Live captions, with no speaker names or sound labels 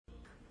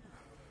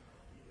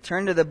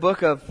turn to the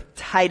book of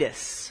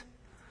Titus.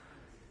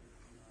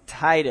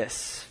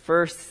 Titus,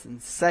 1st and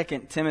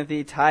 2nd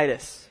Timothy,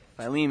 Titus,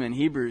 Philemon,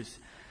 Hebrews.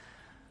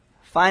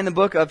 Find the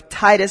book of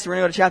Titus. We're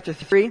going to go to chapter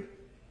 3.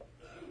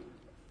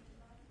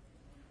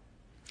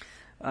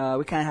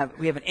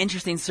 We have an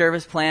interesting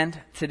service planned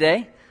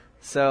today,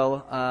 so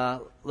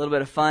a little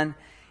bit of fun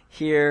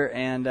here,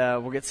 and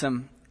we'll get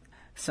some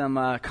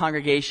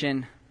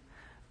congregation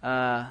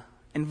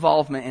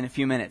involvement in a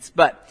few minutes.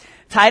 But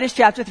Titus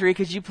chapter 3,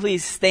 could you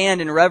please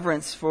stand in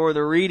reverence for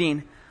the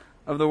reading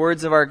of the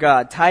words of our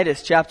God?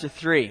 Titus chapter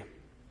 3.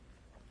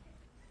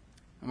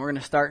 And we're going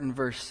to start in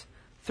verse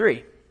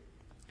 3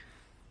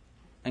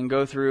 and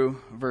go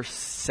through verse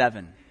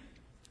 7.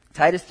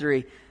 Titus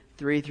 3,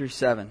 3 through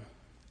 7.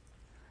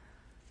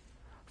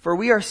 For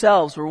we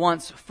ourselves were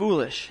once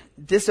foolish,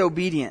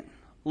 disobedient,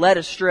 led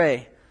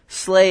astray,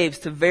 slaves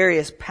to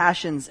various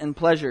passions and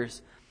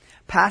pleasures,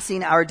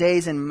 passing our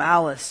days in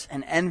malice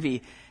and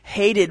envy,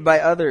 hated by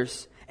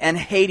others, and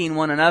hating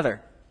one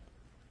another.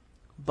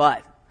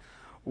 But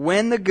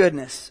when the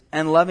goodness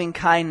and loving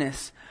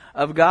kindness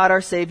of God our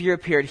Savior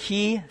appeared,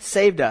 He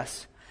saved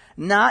us,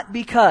 not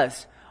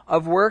because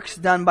of works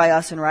done by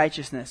us in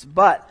righteousness,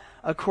 but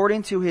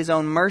according to His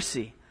own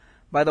mercy,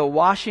 by the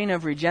washing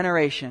of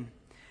regeneration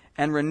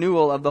and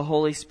renewal of the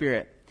Holy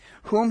Spirit,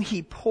 whom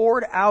He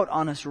poured out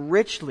on us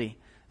richly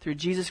through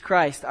Jesus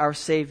Christ our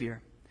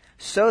Savior,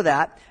 so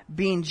that,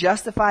 being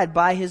justified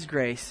by His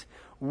grace,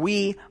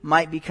 we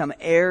might become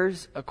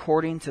heirs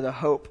according to the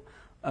hope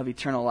of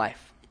eternal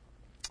life.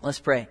 Let's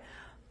pray.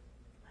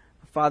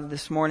 Father,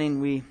 this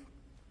morning we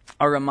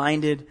are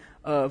reminded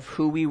of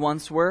who we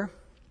once were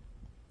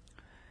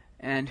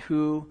and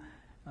who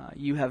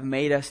You have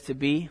made us to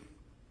be.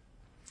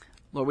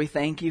 Lord, we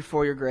thank You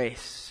for Your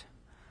grace.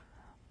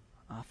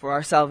 For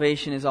our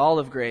salvation is all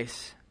of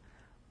grace.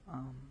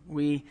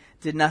 We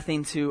did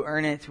nothing to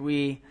earn it.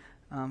 We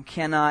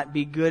cannot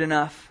be good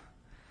enough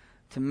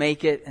to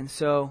make it. And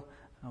so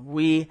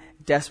we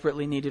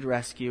desperately needed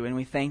rescue. And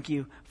we thank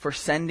You for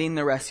sending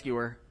the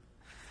rescuer.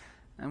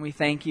 And we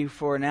thank You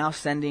for now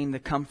sending the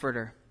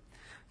Comforter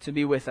to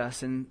be with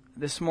us. And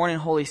this morning,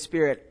 Holy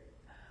Spirit,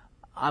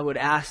 I would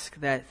ask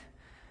that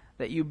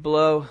You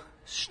blow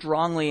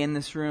strongly in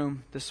this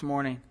room this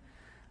morning.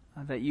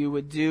 That You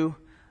would do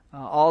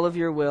all of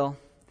Your will,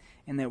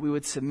 and that we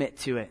would submit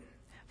to it.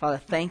 Father,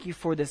 thank You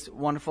for this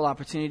wonderful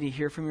opportunity to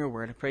hear from Your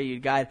word. I pray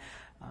You'd guide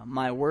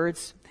my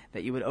words,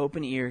 that You would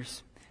open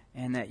ears,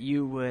 and that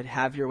You would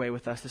have Your way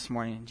with us this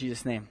morning. In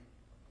Jesus' name,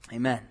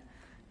 amen.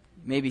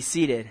 You may be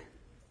seated.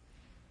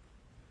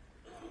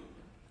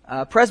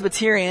 A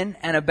Presbyterian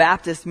and a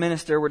Baptist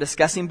minister were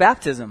discussing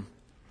baptism.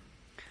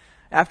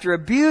 After a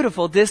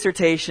beautiful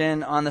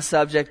dissertation on the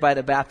subject by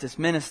the Baptist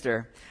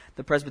minister,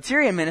 the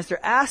Presbyterian minister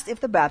asked if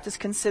the Baptist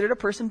considered a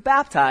person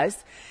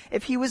baptized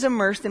if he was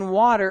immersed in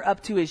water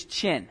up to his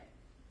chin.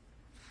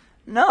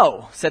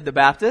 No, said the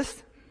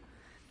Baptist.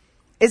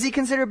 Is he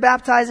considered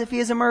baptized if he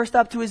is immersed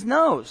up to his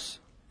nose?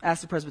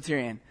 Asked the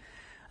Presbyterian.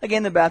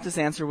 Again, the Baptist's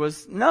answer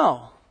was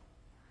no.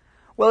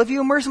 Well, if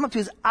you immerse him up to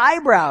his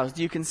eyebrows,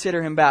 do you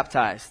consider him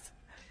baptized?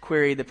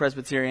 Queried the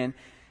Presbyterian.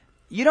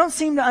 You don't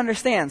seem to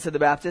understand, said the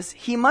Baptist.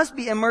 He must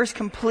be immersed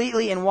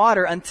completely in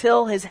water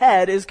until his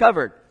head is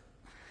covered.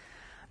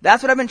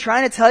 That's what I've been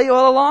trying to tell you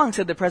all along,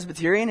 said the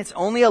Presbyterian. It's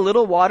only a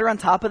little water on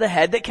top of the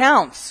head that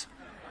counts.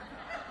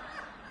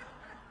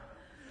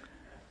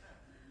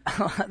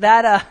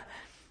 That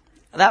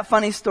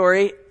funny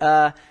story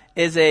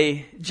is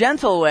a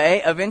gentle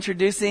way of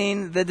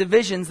introducing the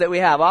divisions that we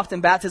have.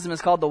 Often baptism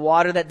is called the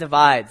water that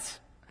divides.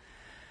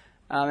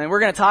 And we're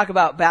going to talk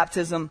about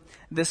baptism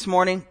this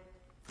morning.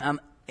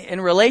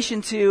 In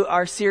relation to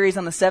our series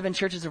on the 7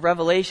 churches of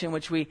Revelation,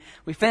 which we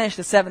finished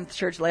the 7th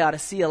church,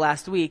 Laodicea,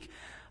 last week.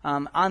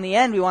 On the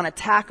end, we want to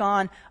tack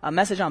on a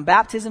message on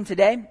baptism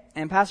today,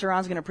 and Pastor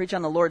Ron's going to preach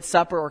on the Lord's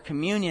Supper or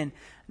communion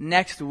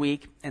next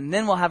week, and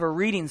then we'll have a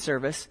reading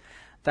service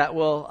that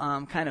will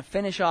kind of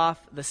finish off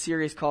the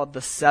series called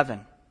The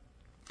 7.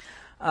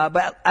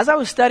 But as I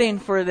was studying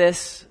for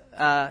this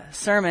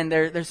sermon,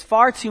 there's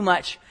far too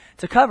much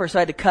to cover, so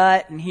I had to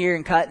cut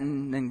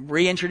and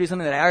reintroduce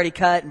something that I already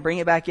cut and bring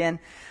it back in.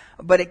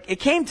 But it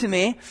came to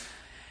me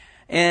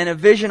in a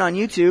vision on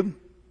YouTube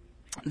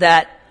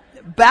that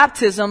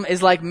baptism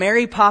is like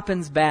Mary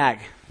Poppins' bag.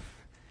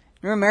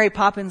 Remember Mary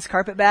Poppins'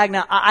 carpet bag?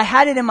 Now, I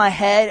had it in my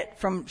head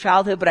from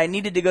childhood, but I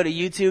needed to go to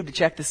YouTube to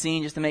check the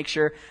scene just to make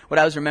sure what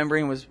I was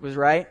remembering was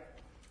right.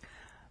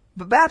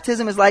 But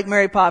baptism is like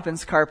Mary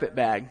Poppins' carpet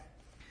bag.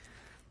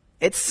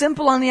 It's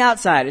simple on the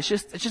outside. It's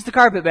just a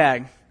carpet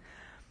bag.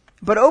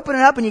 But open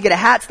it up and you get a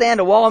hat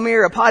stand, a wall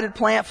mirror, a potted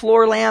plant,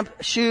 floor lamp,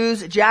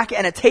 shoes, a jacket,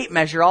 and a tape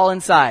measure all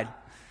inside.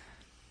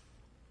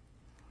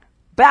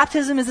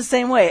 Baptism is the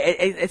same way.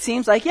 It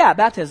seems like, yeah,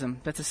 baptism.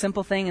 That's a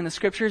simple thing in the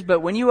scriptures, but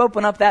when you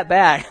open up that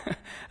bag,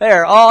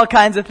 there are all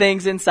kinds of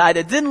things inside.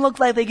 It didn't look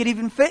like they could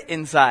even fit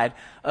inside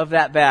of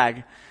that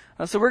bag.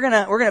 So we're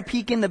gonna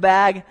peek in the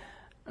bag.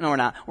 No, we're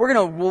not. We're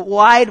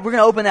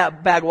gonna open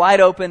that bag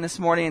wide open this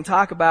morning and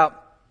talk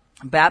about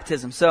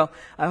baptism. So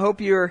I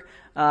hope you're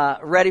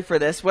ready for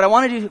this. What I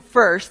want to do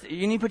first,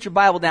 you need to put your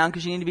Bible down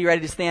because you need to be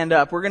ready to stand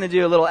up. We're going to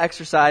do a little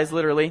exercise,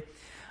 literally,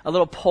 a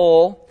little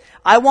poll.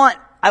 I want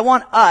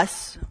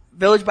us,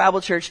 Village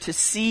Bible Church, to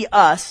see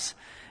us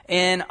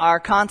in our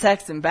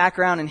context and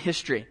background and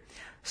history.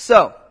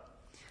 So,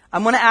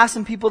 I'm going to ask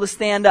some people to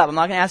stand up. I'm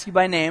not going to ask you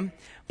by name,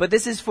 but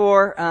this is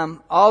for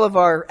all of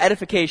our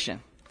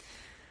edification.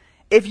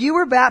 If you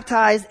were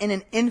baptized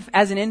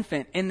as an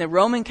infant in the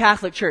Roman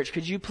Catholic Church,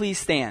 could you please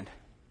stand?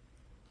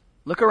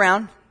 Look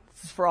around.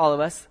 This is for all of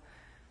us.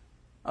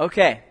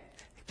 Okay.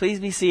 Please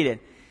be seated.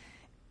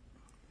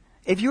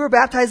 If you were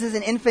baptized as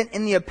an infant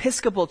in the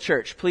Episcopal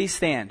Church, please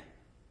stand.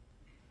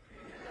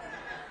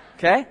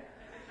 Okay?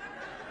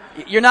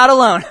 You're not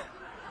alone.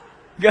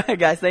 Go ahead,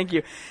 guys. Thank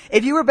you.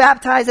 If you were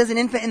baptized as an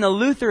infant in the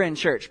Lutheran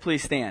Church,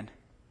 please stand.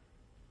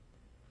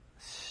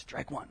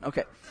 Strike one.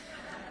 Okay.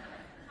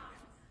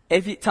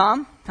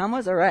 Tom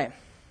was? All right.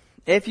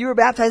 If you were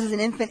baptized as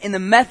an infant in the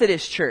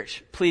Methodist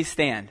Church, please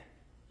stand.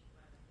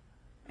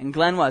 And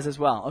Glenn was as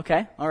well.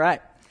 Okay. All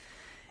right.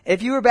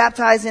 If you were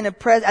baptized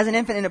as an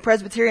infant in a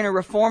Presbyterian or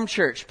Reformed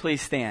church,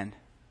 please stand.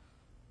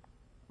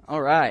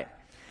 All right.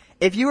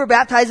 If you were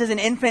baptized as an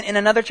infant in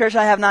another church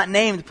I have not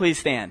named, please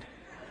stand.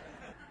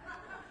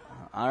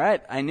 All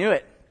right. I knew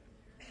it.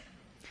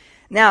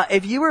 Now,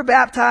 if you were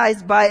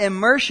baptized by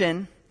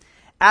immersion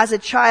as a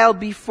child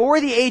before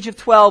the age of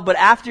 12, but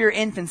after your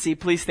infancy,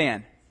 please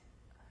stand.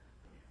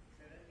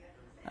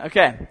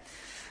 Okay.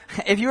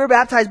 If you were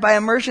baptized by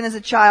immersion as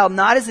a child,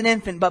 not as an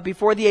infant, but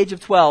before the age of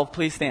 12,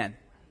 please stand.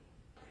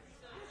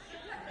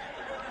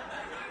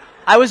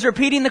 I was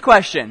repeating the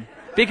question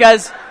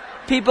because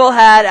people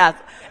had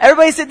asked.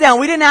 Everybody sit down.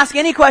 We didn't ask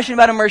any question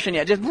about immersion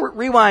yet. Just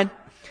rewind.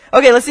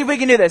 Okay, let's see if we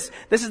can do this.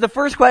 This is the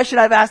first question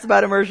I've asked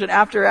about immersion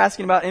after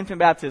asking about infant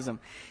baptism.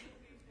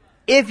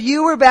 If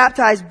you were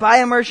baptized by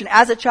immersion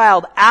as a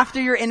child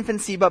after your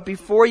infancy, but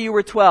before you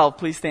were 12,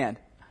 please stand.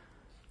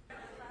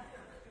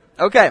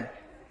 Okay.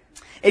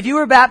 If you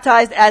were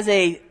baptized as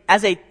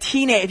a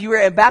teenager, if you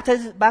were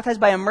baptized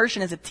by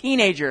immersion as a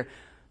teenager,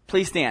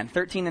 please stand.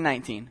 13 to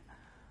 19.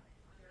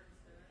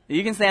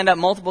 You can stand up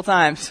multiple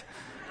times.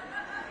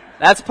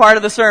 That's part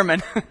of the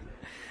sermon.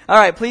 All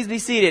right, please be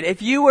seated.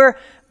 If you were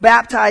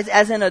baptized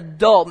as an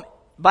adult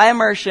by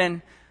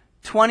immersion,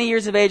 20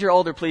 years of age or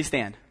older, please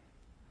stand.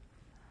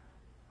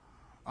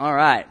 All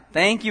right.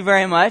 Thank you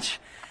very much.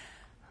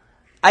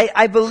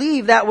 I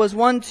believe that was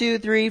 1, 2,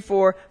 3,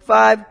 4,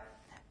 5,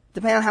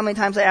 depending on how many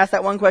times I asked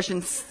that one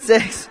question,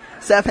 6,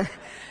 7.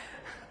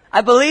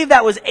 I believe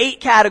that was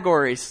 8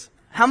 categories.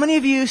 How many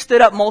of you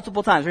stood up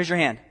multiple times? Raise your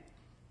hand.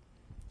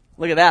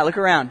 Look at that. Look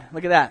around.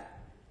 Look at that.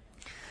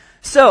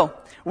 So,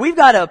 we've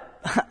got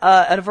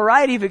a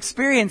variety of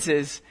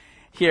experiences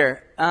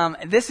here.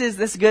 This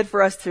is good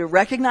for us to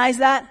recognize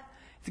that.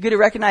 It's good to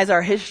recognize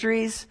our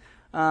histories,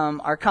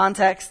 our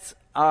contexts,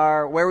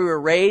 where we were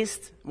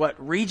raised,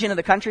 what region of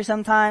the country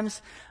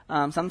sometimes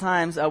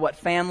what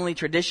family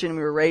tradition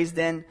we were raised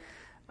in.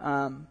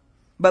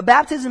 But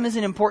baptism is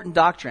an important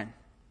doctrine.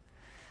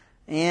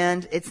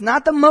 And it's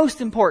not the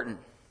most important.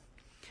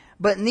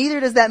 But neither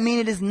does that mean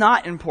it is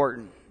not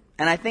important.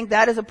 And I think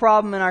that is a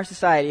problem in our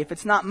society. If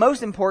it's not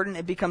most important,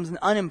 it becomes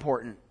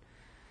unimportant.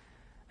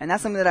 And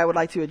that's something that I would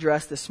like to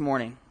address this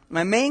morning.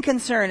 My main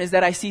concern is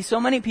that I see so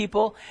many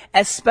people,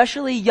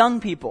 especially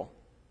young people,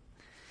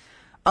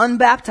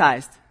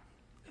 unbaptized,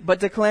 but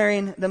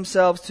declaring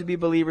themselves to be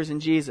believers in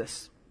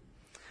Jesus.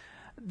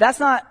 That's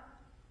not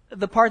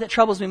the part that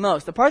troubles me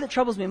most. The part that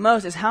troubles me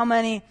most is how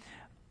many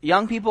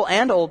young people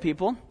and old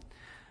people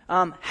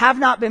have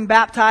not been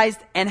baptized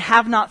and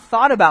have not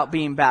thought about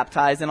being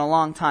baptized in a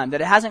long time, that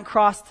it hasn't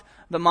crossed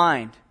the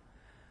mind.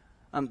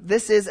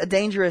 This is a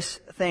dangerous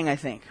thing, I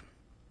think.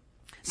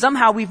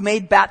 Somehow we've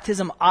made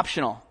baptism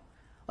optional.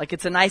 Like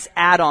it's a nice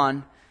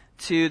add-on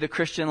to the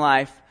Christian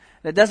life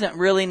that doesn't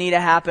really need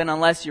to happen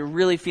unless you're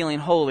really feeling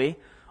holy,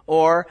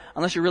 or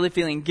unless you're really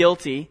feeling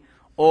guilty,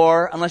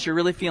 or unless you're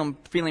really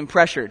feeling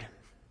pressured.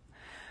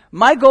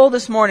 My goal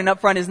this morning up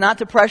front is not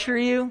to pressure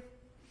you.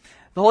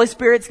 The Holy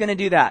Spirit's going to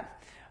do that.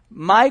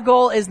 My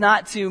goal is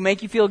not to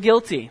make you feel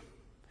guilty.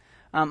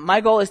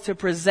 My goal is to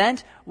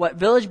present what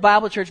Village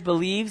Bible Church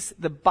believes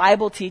the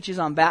Bible teaches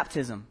on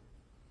baptism.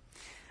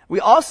 We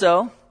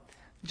also,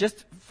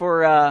 just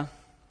for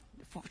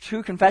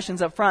true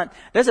confessions up front,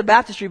 there's a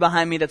baptistry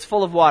behind me that's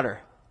full of water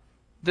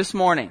this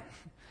morning.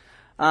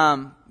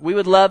 We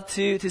would love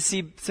to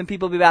see some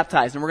people be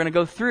baptized, and we're going to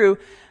go through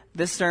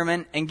this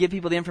sermon and give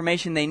people the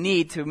information they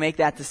need to make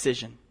that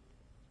decision.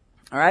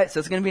 All right, so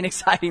it's going to be an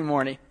exciting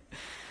morning.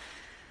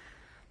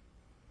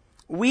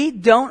 We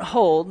don't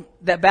hold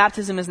that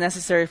baptism is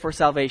necessary for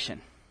salvation.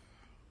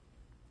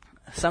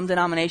 Some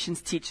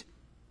denominations teach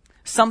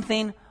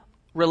something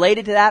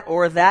related to that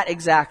or that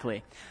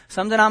exactly.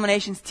 Some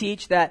denominations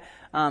teach that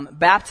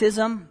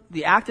baptism,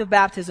 the act of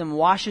baptism,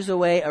 washes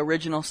away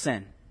original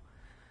sin.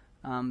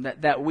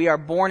 That we are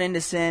born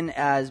into sin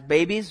as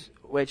babies,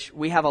 which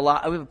we have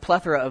a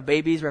plethora of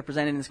babies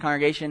represented in this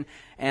congregation,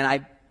 and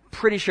I'm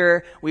pretty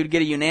sure we would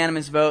get a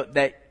unanimous vote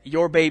that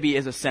your baby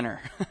is a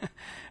sinner.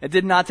 It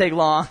did not take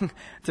long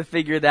to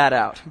figure that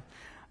out.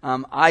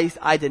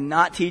 I did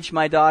not teach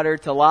my daughter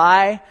to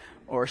lie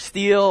or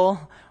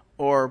steal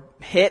or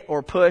hit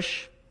or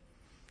push,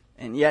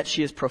 and yet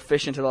she is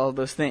proficient at all of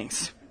those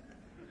things.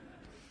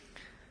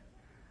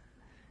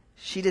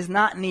 She does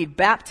not need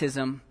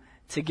baptism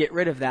to get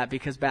rid of that,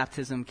 because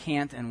baptism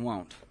can't and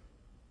won't.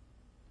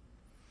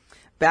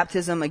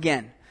 Baptism,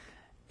 again,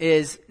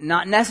 is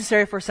not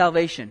necessary for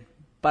salvation,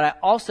 but I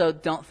also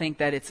don't think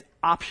that it's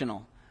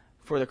optional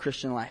for the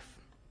Christian life.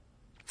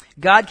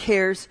 God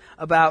cares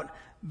about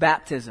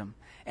baptism,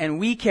 and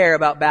we care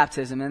about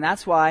baptism, and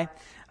that's why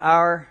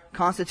our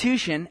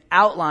Constitution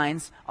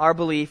outlines our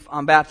belief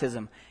on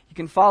baptism. You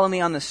can follow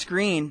me on the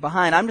screen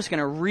behind. I'm just going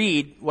to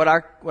read what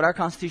our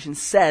Constitution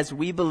says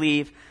we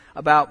believe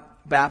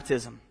about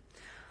baptism.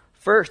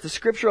 First, the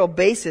scriptural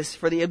basis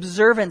for the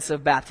observance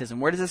of baptism.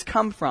 Where does this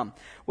come from?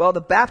 Well, the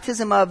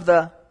baptism of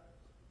the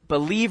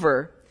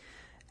believer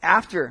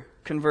after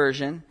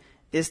conversion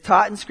is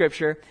taught in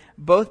Scripture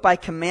both by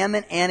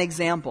commandment and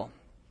example.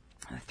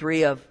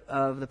 3 of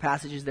the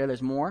passages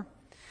there's more.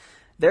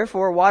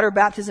 Therefore, water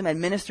baptism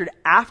administered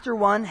after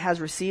one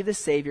has received the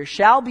Savior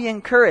shall be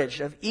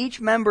encouraged of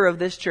each member of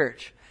this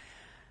church.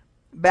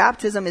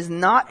 Baptism is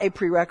not a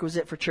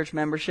prerequisite for church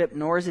membership,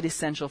 nor is it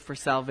essential for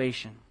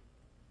salvation.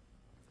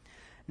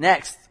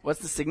 Next,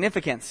 what's the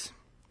significance?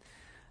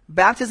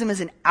 Baptism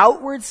is an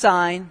outward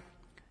sign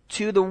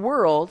to the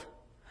world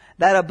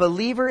that a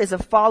believer is a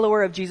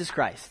follower of Jesus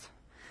Christ.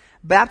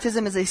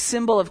 Baptism is a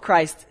symbol of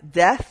Christ's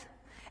death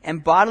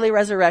and bodily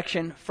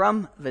resurrection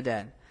from the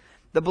dead.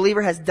 The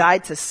believer has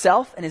died to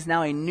self and is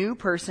now a new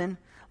person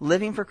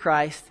living for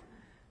Christ,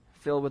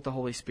 filled with the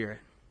Holy Spirit.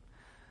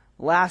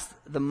 Last,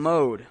 the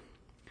mode.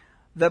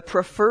 The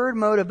preferred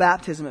mode of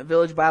baptism at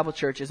Village Bible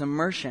Church is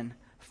immersion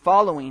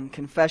following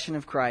confession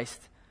of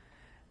Christ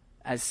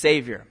as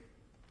Savior.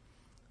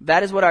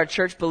 That is what our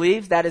church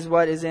believes. That is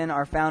what is in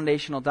our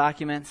foundational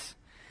documents.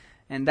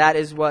 And that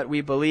is what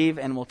we believe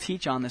and will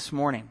teach on this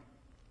morning.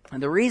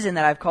 And the reason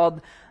that I've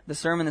called the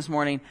sermon this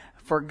morning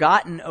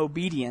Forgotten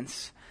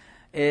Obedience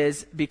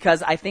is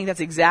because I think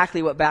that's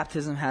exactly what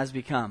baptism has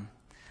become.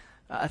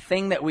 A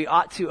thing that we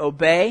ought to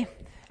obey,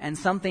 and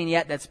something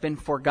yet that's been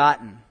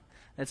forgotten,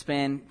 that's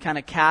been kind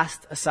of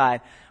cast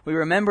aside. We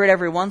remember it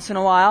every once in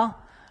a while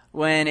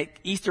when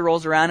Easter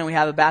rolls around and we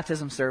have a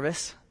baptism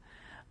service.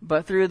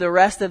 But through the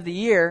rest of the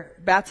year,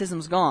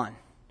 baptism's gone.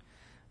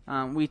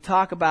 We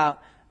talk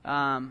about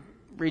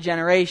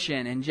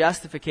regeneration and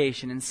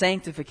justification and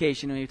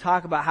sanctification, and we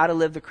talk about how to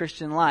live the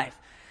Christian life.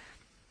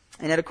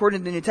 And yet,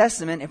 according to the New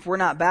Testament, if we're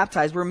not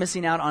baptized, we're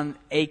missing out on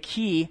a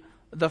key,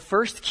 the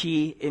first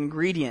key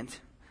ingredient,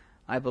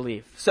 I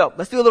believe. So,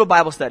 let's do a little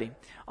Bible study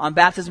on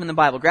baptism in the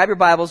Bible. Grab your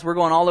Bibles. We're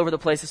going all over the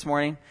place this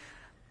morning.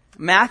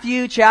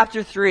 Matthew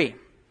chapter 3.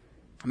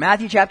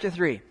 Matthew chapter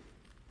 3.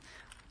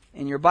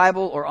 In your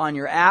Bible or on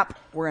your app,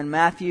 we're in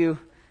Matthew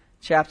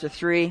chapter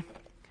 3.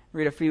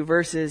 Read a few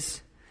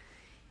verses.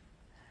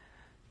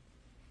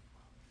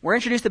 We're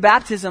introduced to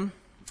baptism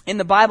in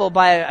the Bible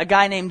by a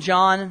guy named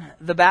John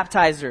the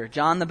Baptizer,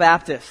 John the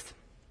Baptist.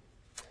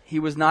 He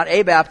was not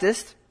a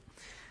Baptist.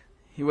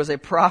 He was a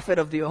prophet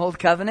of the Old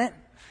Covenant,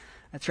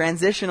 a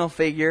transitional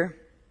figure,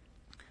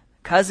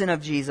 cousin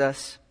of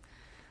Jesus.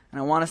 And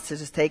I want us to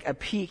just take a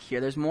peek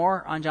here. There's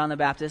more on John the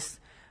Baptist,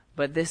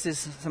 but this is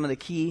some of the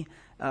key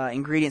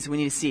ingredients we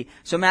need to see.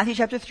 So Matthew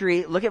chapter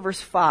 3, look at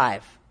verse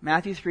 5.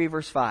 Matthew 3,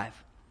 verse 5.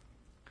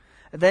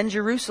 Then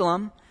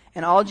Jerusalem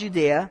and all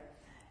Judea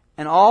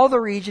and all the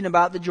region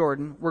about the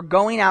Jordan were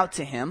going out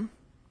to him,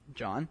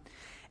 John,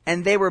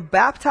 and they were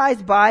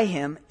baptized by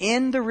him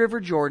in the river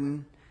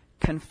Jordan,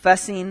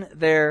 confessing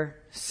their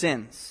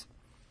sins.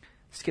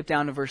 Skip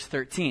down to verse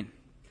 13.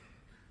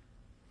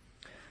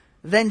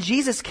 Then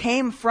Jesus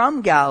came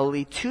from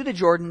Galilee to the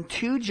Jordan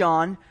to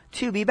John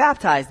to be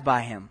baptized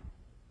by him.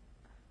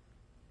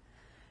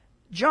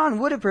 John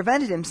would have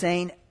prevented him,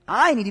 saying,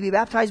 I need to be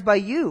baptized by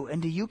you,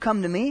 and do you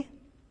come to me?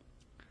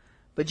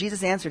 But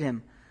Jesus answered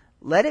him,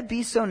 Let it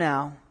be so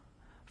now,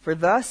 for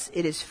thus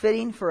it is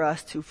fitting for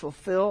us to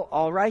fulfill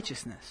all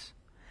righteousness.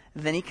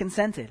 Then he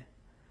consented.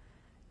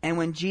 And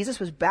when Jesus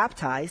was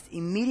baptized,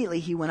 immediately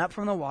he went up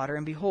from the water,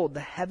 and behold, the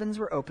heavens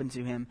were opened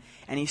to him,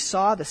 and he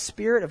saw the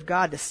Spirit of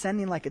God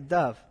descending like a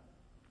dove,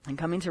 and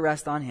coming to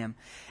rest on him.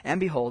 And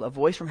behold, a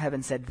voice from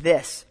heaven said,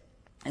 This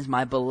is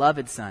my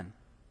beloved Son,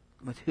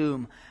 with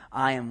whom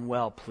I am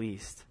well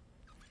pleased.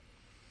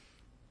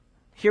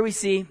 Here we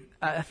see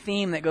a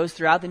theme that goes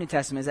throughout the New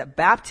Testament, is that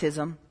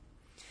baptism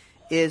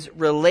is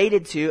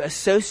related to,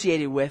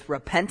 associated with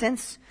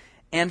repentance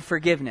and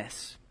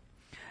forgiveness.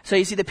 So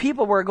you see, the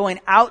people were going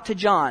out to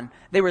John.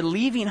 They were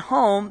leaving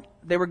home.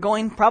 They were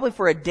going probably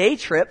for a day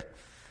trip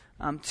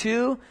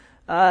to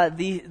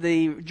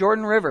the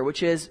Jordan River,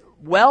 which is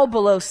well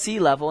below sea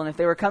level. And if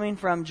they were coming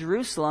from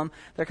Jerusalem,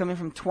 they're coming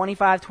from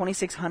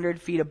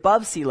 2,600 feet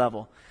above sea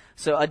level.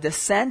 So a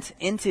descent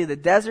into the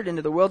desert,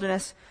 into the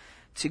wilderness,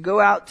 to go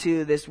out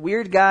to this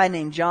weird guy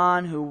named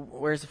John who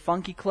wears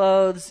funky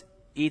clothes,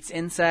 eats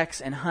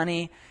insects and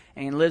honey,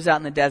 and lives out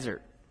in the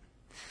desert.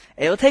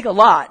 It'll take a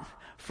lot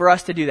for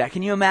us to do that.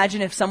 Can you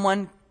imagine if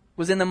someone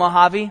was in the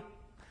Mojave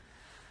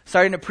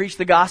starting to preach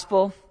the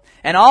gospel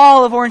and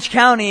all of Orange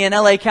County and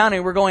LA County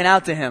were going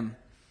out to him?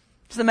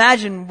 Just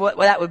imagine what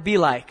that would be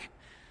like.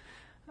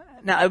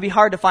 Now, it would be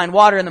hard to find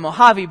water in the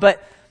Mojave,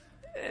 but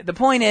the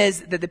point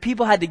is that the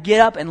people had to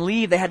get up and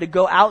leave. They had to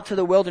go out to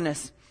the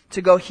wilderness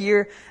to go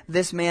hear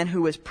this man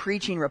who was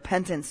preaching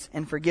repentance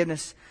and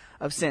forgiveness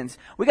of sins.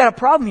 We got a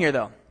problem here,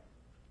 though.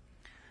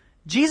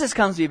 Jesus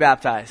comes to be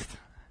baptized.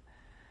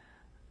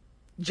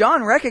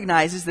 John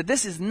recognizes that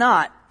this is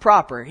not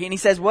proper. And he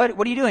says, what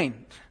are you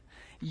doing?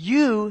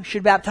 You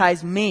should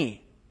baptize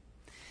me.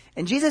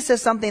 And Jesus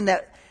says something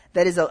that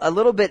is a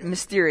little bit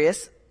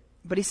mysterious,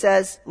 but he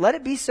says, let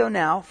it be so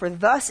now, for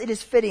thus it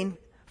is fitting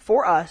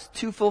for us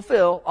to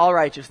fulfill all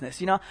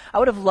righteousness. You know, I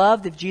would have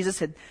loved if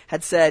Jesus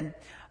had said,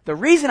 the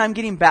reason I'm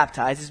getting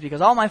baptized is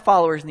because all my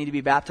followers need to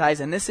be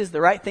baptized, and this is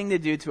the right thing to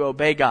do to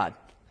obey God.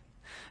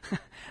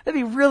 That'd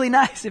be really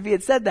nice if he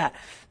had said that.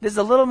 This is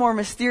a little more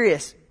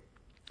mysterious.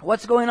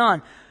 What's going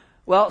on?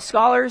 Well,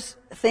 scholars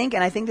think,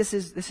 and I think this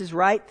is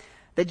right,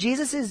 that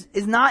Jesus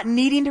is not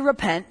needing to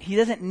repent. He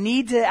doesn't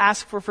need to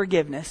ask for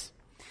forgiveness.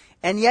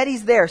 And yet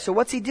he's there. So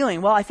what's he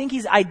doing? Well, I think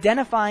he's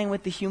identifying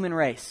with the human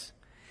race.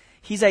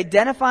 He's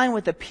identifying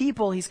with the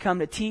people he's come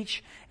to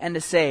teach and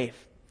to save.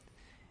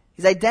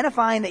 He's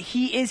identifying that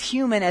he is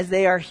human as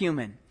they are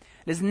human.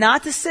 It is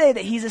not to say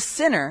that he's a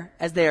sinner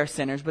as they are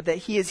sinners, but that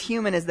he is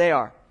human as they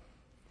are.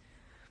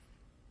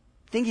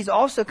 I think he's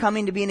also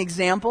coming to be an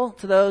example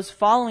to those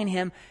following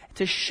him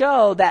to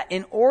show that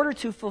in order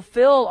to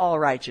fulfill all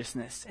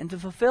righteousness and to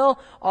fulfill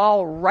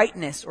all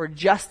rightness or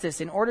justice,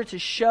 in order to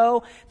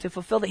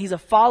fulfill that he's a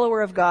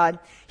follower of God,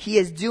 he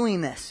is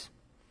doing this.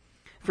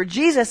 For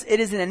Jesus, it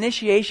is an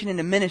initiation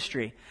into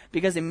ministry,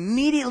 because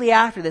immediately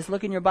after this,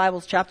 look in your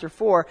Bibles, chapter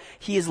 4,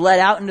 he is led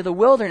out into the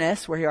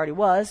wilderness, where he already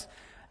was,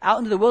 out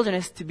into the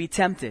wilderness to be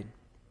tempted.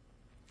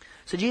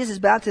 So Jesus'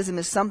 baptism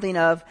is something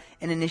of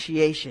an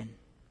initiation.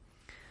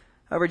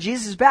 However,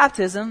 Jesus'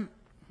 baptism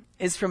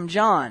is from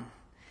John.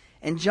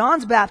 And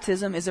John's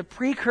baptism is a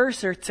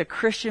precursor to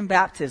Christian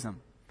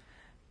baptism.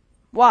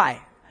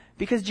 Why?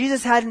 Because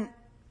Jesus hadn't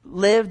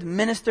lived,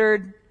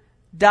 ministered,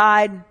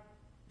 died,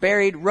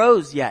 buried,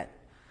 rose yet.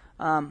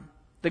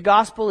 The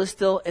gospel is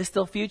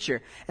still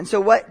future. And so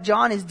what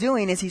John is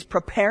doing is he's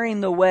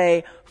preparing the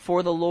way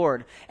for the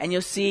Lord. And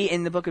you'll see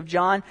in the book of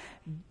John,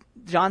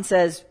 John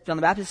the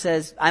Baptist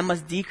says, I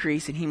must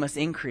decrease and he must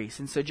increase.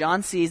 And so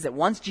John sees that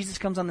once Jesus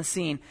comes on the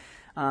scene,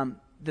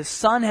 the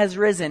sun has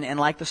risen, and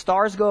like the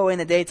stars go away in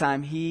the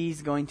daytime,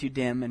 he's going to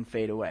dim and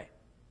fade away.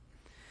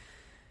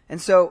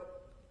 And so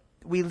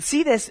we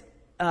see this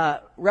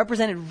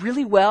represented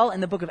really well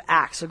in the book of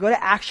Acts. So go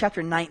to Acts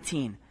chapter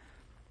 19.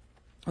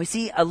 We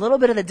see a little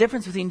bit of the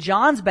difference between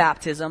John's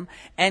baptism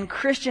and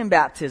Christian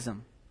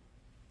baptism.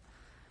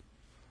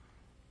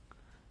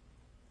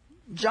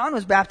 John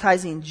was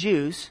baptizing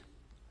Jews,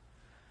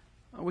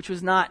 which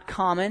was not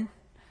common.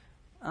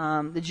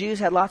 The Jews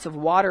had lots of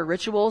water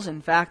rituals.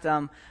 In fact,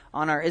 on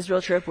our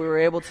Israel trip, we were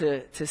able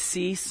to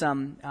see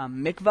some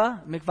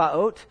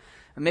mikvahot.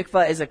 A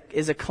mikvah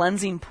is a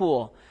cleansing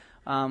pool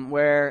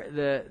where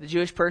the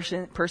Jewish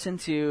person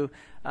to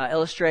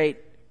illustrate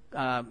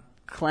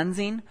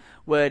cleansing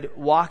would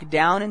walk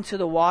down into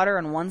the water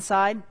on one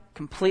side,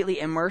 completely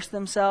immerse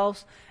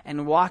themselves,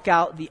 and walk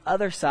out the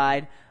other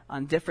side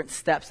on different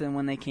steps than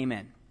when they came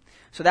in.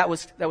 So that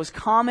was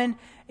common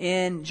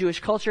in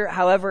Jewish culture.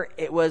 However,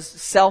 it was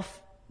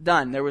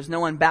self-done. There was no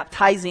one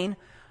baptizing.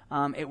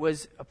 It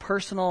was a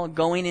personal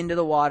going into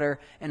the water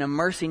and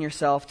immersing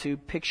yourself to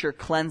picture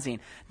cleansing.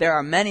 There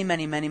are many,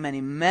 many, many, many,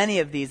 many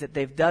of these that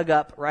they've dug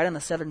up right on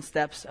the 7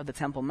 steps of the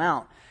Temple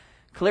Mount.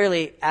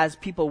 Clearly, as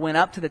people went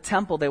up to the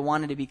temple, they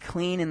wanted to be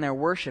clean in their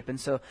worship. And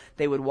so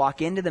they would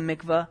walk into the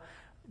mikvah,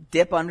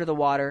 dip under the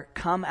water,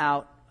 come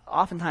out,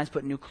 oftentimes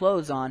put new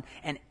clothes on,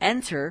 and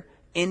enter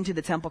into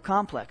the temple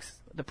complex,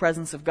 the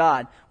presence of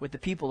God with the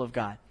people of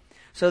God.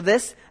 So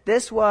this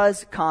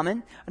was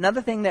common.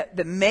 Another thing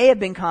that may have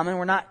been common,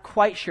 we're not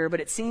quite sure,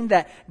 but it seemed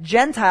that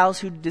Gentiles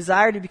who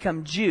desired to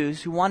become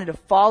Jews, who wanted to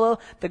follow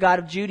the God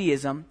of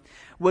Judaism,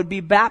 would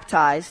be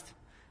baptized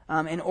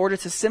in order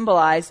to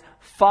symbolize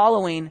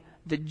following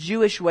the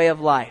Jewish way of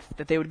life,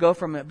 that they would go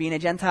from being a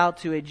Gentile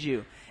to a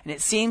Jew. And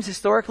it seems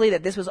historically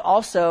that this was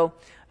also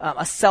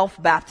a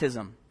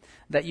self-baptism,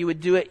 that you would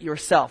do it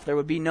yourself. There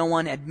would be no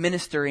one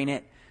administering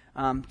it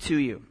to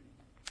you.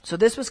 So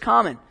this was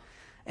common.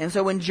 And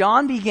so when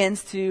John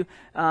begins to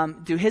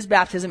do his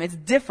baptism, it's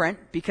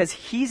different because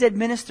he's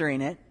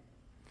administering it.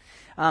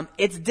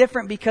 It's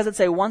different because it's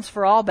a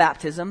once-for-all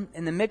baptism.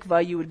 In the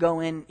mikvah, you would go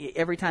in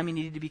every time you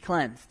needed to be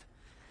cleansed.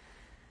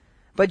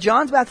 But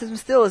John's baptism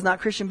still is not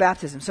Christian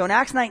baptism. So in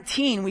Acts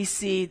 19, we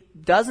see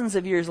dozens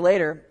of years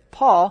later,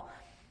 Paul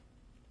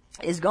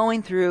is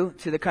going through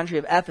to the country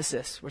of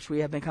Ephesus, which we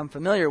have become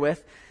familiar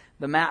with,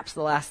 the maps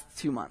the last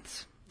 2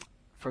 months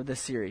for this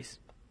series.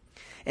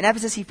 In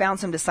Ephesus, he found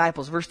some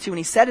disciples. Verse 2, and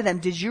he said to them,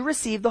 did you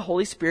receive the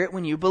Holy Spirit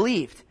when you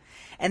believed?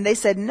 And they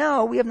said,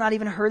 no, we have not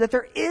even heard that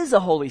there is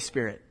a Holy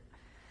Spirit.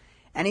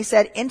 And he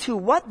said, into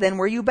what then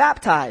were you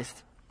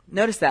baptized?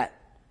 Notice that.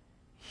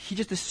 He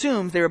just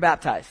assumes they were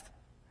baptized.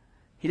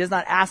 He does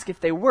not ask if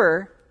they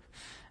were.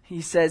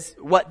 He says,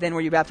 what then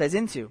were you baptized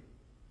into?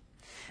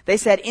 They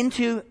said,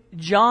 into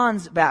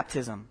John's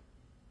baptism.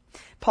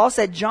 Paul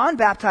said, John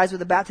baptized with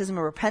the baptism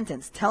of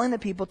repentance, telling the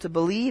people to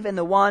believe in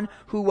the one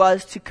who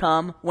was to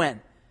come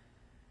when?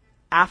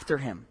 After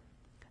him.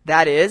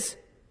 That is,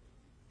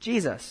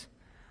 Jesus.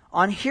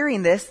 On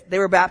hearing this, they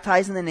were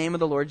baptized in the name of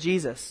the Lord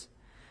Jesus.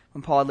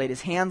 When Paul had laid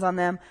his hands on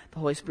them, the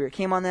Holy Spirit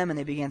came on them, and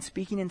they began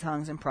speaking in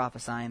tongues and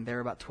prophesying. There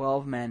were about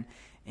 12 men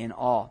in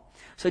all.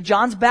 So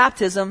John's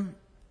baptism,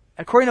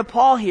 according to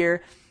Paul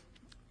here,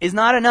 is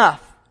not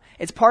enough.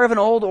 It's part of an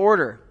old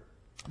order.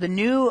 The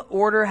new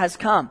order has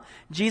come.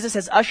 Jesus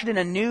has ushered in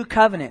a new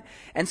covenant.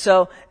 And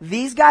so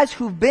these guys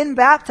who've been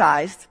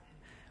baptized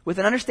with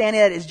an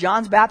understanding that it's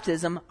John's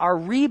baptism are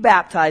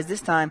rebaptized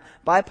this time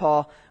by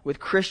Paul with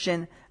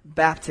Christian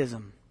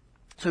baptism.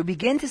 So we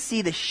begin to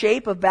see the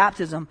shape of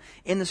baptism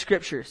in the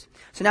scriptures.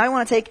 So now I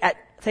want to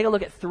take a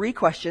look at 3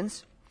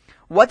 questions.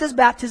 What does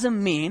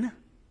baptism mean?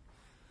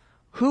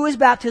 Who is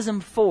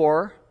baptism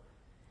for?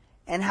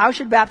 And how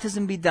should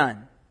baptism be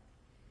done?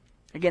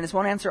 Again, this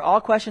won't answer all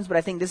questions, but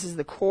I think this is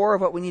the core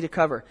of what we need to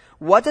cover.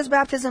 What does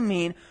baptism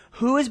mean?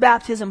 Who is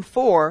baptism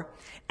for?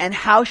 And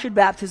how should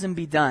baptism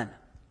be done?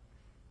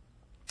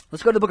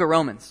 Let's go to the book of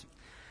Romans.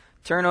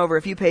 Turn over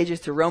a few pages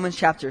to Romans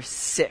chapter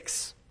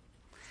 6.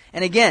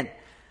 And again,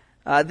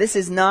 this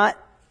is not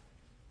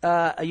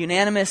a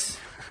unanimous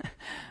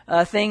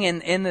thing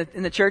in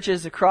the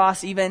churches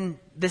across even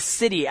this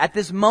city at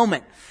this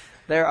moment.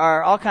 There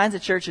are all kinds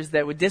of churches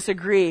that would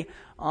disagree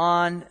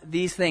on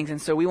these things.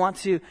 And so we want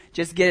to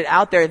just get it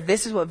out there.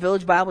 This is what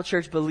Village Bible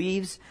Church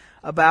believes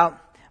about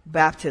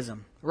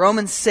baptism.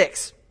 Romans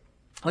 6.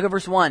 Look at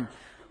verse 1.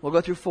 We'll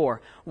go through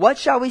 4. What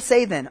shall we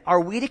say then? Are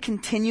we to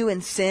continue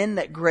in sin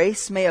that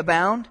grace may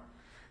abound?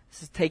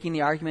 This is taking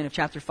the argument of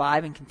chapter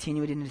 5 and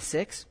continue it into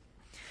 6.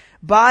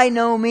 By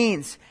no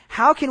means.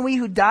 How can we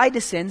who died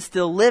to sin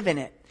still live in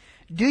it?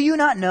 Do you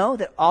not know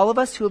that all of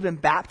us who have been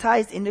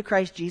baptized into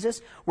Christ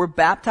Jesus were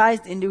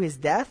baptized into his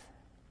death?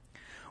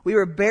 We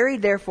were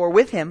buried therefore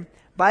with him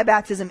by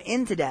baptism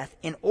into death,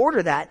 in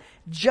order that,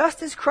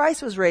 just as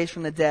Christ was raised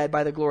from the dead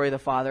by the glory of the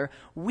Father,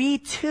 we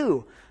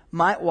too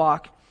might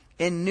walk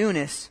in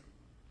newness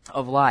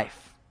of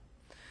life.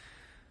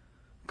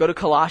 Go to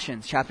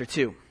Colossians chapter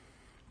 2.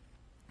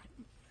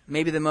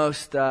 Maybe the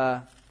most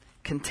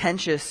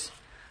contentious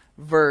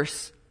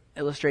verse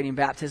illustrating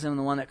baptism,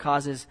 the one that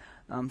causes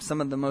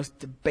some of the most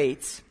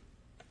debates.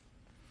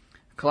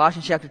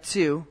 Colossians chapter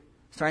 2,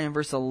 starting in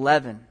verse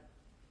 11.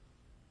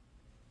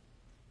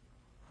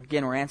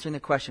 Again, we're answering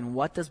the question,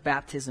 what does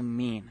baptism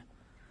mean?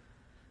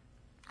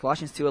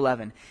 Colossians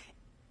 2:11.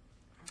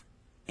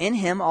 In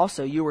him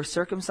also you were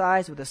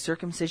circumcised with a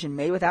circumcision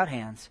made without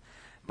hands,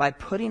 by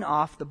putting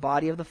off the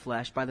body of the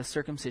flesh by the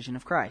circumcision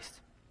of Christ,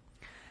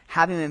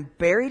 having been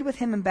buried with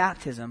him in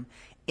baptism,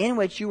 in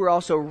which you were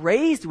also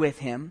raised with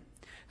him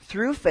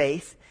through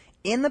faith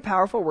in the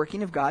powerful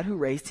working of God who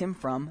raised him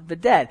from the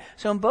dead.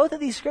 So in both of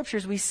these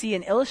scriptures we see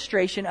an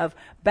illustration of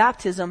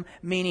baptism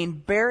meaning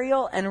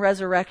burial and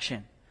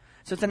resurrection.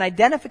 So it's an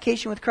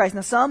identification with Christ.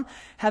 Now some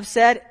have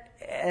said,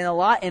 and a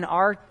lot in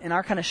our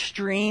kind of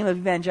stream of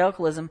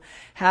evangelicalism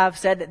have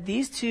said that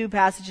these two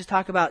passages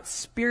talk about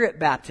spirit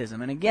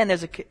baptism. And again,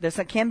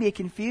 there can be a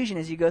confusion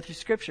as you go through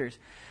scriptures,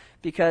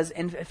 because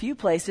in a few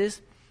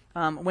places,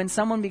 when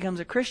someone becomes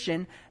a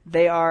Christian,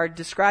 they are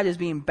described as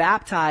being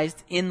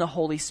baptized in the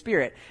Holy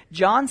Spirit.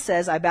 John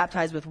says, I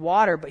baptize with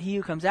water, but he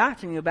who comes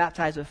after me will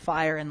baptize with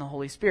fire and the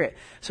Holy Spirit.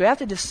 So we have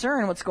to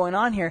discern what's going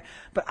on here.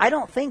 But I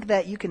don't think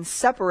that you can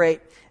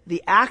separate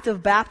the act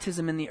of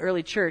baptism in the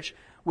early church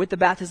with the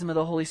baptism of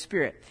the Holy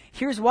Spirit.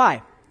 Here's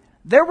why.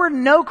 There were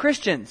no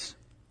Christians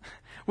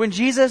when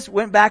Jesus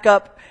went back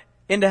up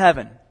into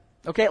heaven.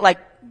 Okay, like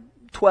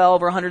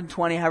 12 or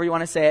 120, however you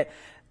want to say it.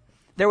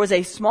 There was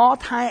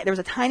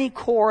a tiny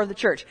core of the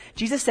church.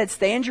 Jesus said,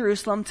 stay in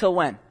Jerusalem till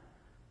when?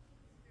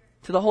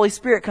 Till the Holy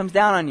Spirit comes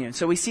down on you. And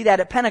so we see that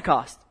at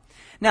Pentecost.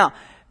 Now,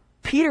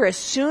 Peter, as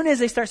soon as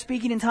they start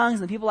speaking in tongues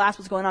and the people ask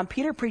what's going on,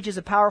 Peter preaches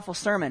a powerful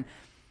sermon.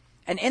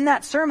 And in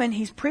that sermon,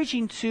 he's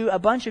preaching to a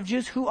bunch of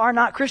Jews who are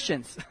not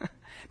Christians.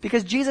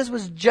 Because Jesus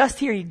was just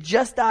here. He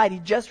just died. He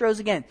just rose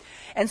again.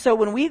 And so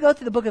when we go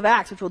through the book of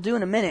Acts, which we'll do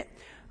in a minute,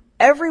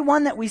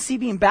 everyone that we see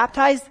being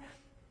baptized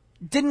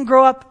didn't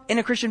grow up in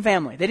a Christian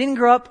family. They didn't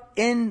grow up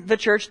in the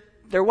church.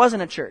 There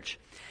wasn't a church.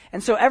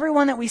 And so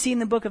everyone that we see in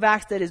the book of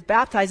Acts that is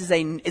baptized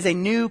is a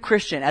new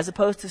Christian, as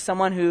opposed to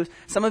someone who,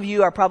 some of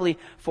you are probably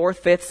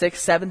 4th, 5th,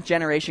 6th, 7th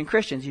generation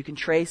Christians. You can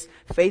trace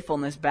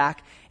faithfulness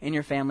back in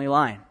your family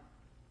line.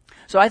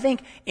 So I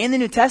think in the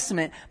New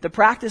Testament, the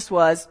practice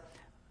was,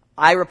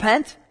 I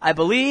repent, I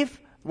believe,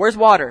 where's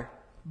water?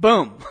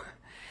 Boom.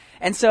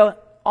 And so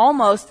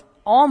almost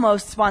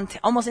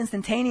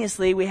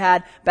instantaneously, we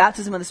had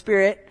baptism of the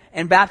Spirit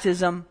and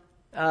baptism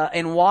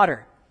in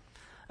water.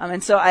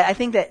 And so I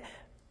think that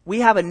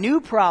we have a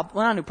new problem,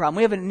 well, not a new problem,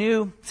 we have a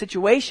new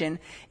situation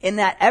in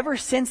that ever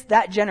since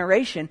that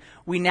generation,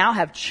 we now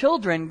have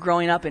children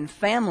growing up in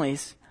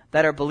families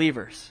that are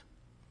believers.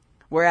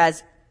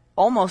 Whereas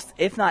almost,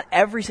 if not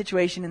every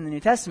situation in the New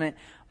Testament,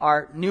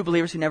 are new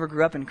believers who never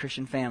grew up in a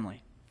Christian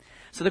family.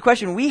 So the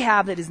question we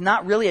have that is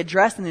not really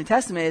addressed in the New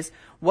Testament is,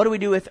 what do we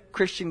do with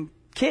Christian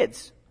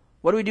kids?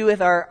 What do we do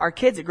with our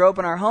kids that grow up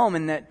in our home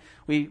and that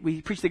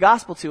we preach the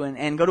gospel to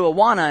and go to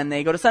Awana and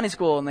they go to Sunday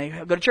school and they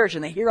go to church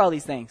and they hear all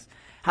these things?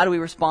 How do we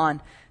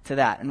respond to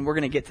that? And we're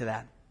going to get to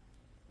that.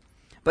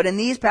 But in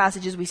these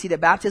passages, we see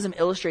that baptism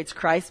illustrates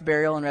Christ's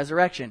burial and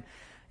resurrection.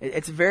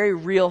 It's a very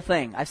real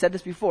thing. I've said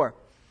this before.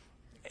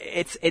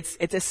 It's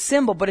a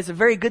symbol, but it's a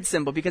very good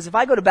symbol, because if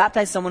I go to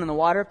baptize someone in the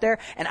water up there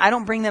and I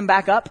don't bring them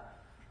back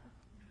up,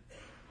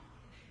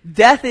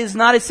 death is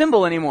not a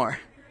symbol anymore.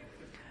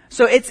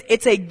 So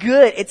it's a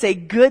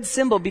good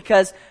symbol,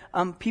 because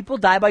people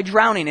die by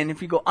drowning, and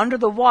if you go under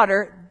the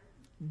water,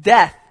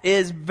 death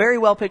is very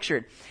well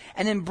pictured.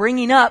 And then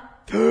bringing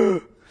up,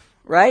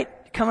 right,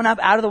 coming up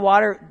out of the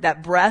water,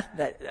 that breath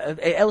that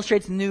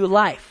illustrates new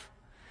life.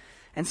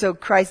 And so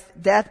Christ's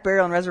death,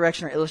 burial, and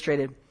resurrection are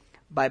illustrated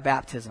by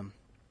baptism.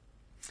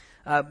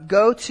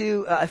 Go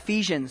to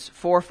Ephesians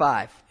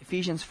 4:5.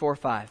 Ephesians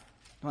 4:5. I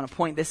want to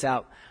point this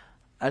out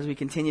as we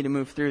continue to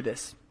move through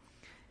this.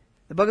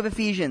 The book of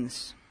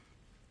Ephesians.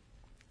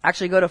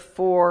 Actually, go to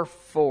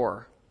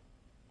 4:4.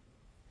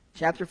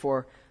 Chapter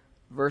 4,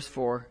 verse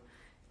 4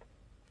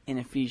 in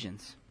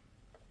Ephesians.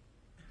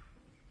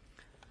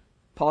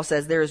 Paul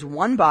says, "There is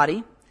one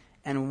body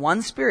and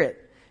one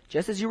Spirit,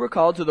 just as you were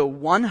called to the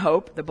one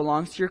hope that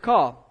belongs to your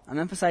call." I'm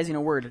emphasizing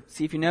a word.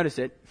 See if you notice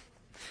it.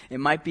 It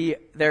might be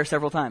there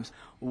several times.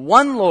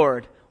 One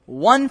Lord,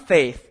 one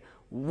faith,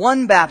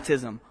 one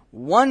baptism,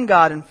 one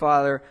God and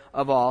Father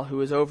of all,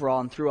 who is over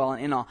all and through all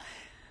and in all.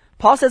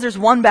 Paul says there's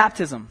one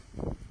baptism.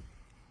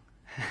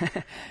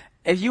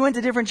 If you went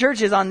to different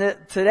churches on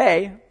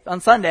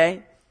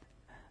Sunday,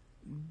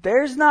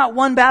 there's not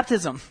one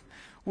baptism.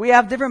 We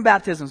have different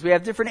baptisms. We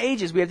have different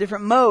ages. We have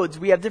different modes.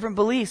 We have different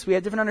beliefs. We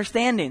have different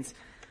understandings.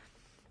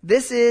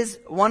 This is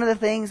one of the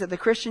things that the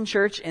Christian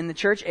church in the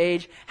church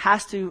age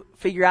has to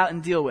figure out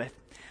and deal with.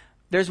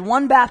 There's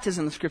one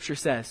baptism, the Scripture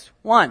says.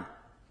 One.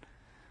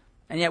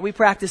 And yet we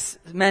practice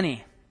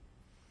many.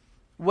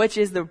 Which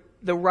is the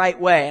right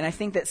way? And I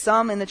think that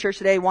some in the church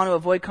today want to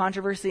avoid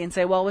controversy and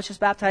say, well, let's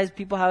just baptize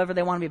people however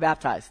they want to be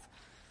baptized.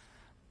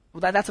 Well,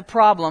 that's a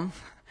problem.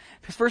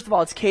 Because first of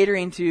all, it's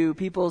catering to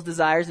people's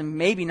desires and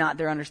maybe not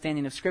their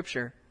understanding of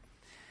Scripture.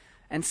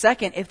 And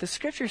second, if the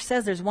Scripture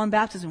says there's one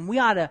baptism, we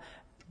ought to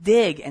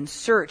dig and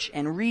search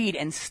and read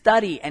and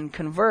study and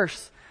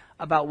converse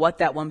about what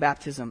that one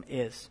baptism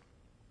is.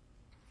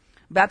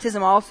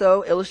 Baptism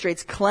also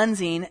illustrates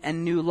cleansing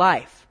and new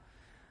life.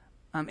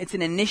 It's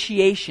an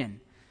initiation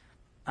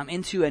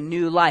into a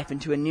new life,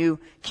 into a new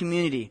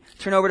community.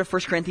 Turn over to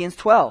 1 Corinthians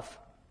 12.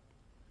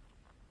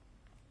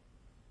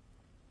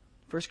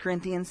 1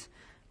 Corinthians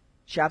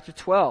chapter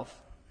 12.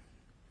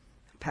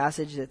 A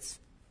passage that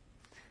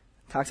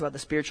talks about the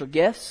spiritual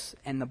gifts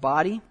and the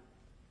body.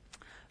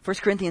 1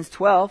 Corinthians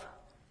 12,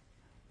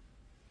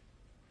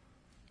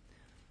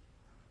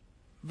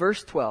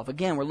 verse 12.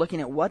 Again, we're looking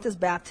at what does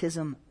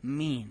baptism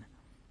mean.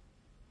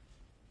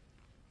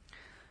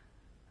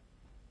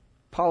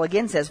 Paul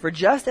again says, "For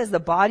just as the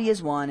body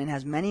is one and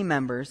has many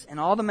members, and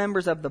all the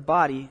members of the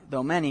body,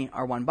 though many,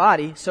 are one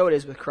body, so it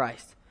is with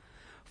Christ.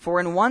 For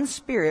in one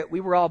Spirit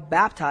we were all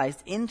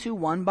baptized into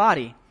one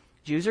body,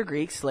 Jews or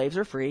Greeks, slaves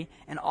or free,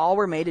 and all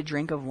were made to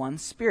drink of one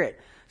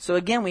Spirit." So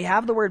again, we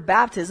have the word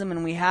baptism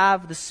and we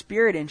have the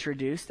Spirit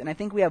introduced, and I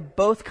think we have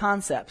both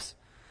concepts.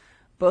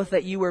 Both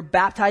that you were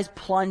baptized,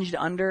 plunged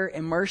under,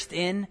 immersed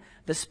in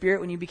the Spirit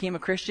when you became a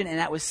Christian, and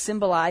that was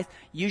symbolized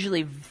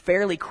usually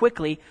fairly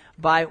quickly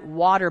by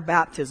water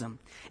baptism.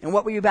 And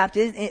what were you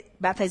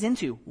baptized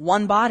into?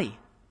 One body.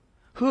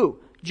 Who?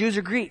 Jews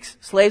or Greeks,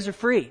 slaves or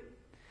free.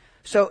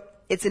 So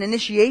it's an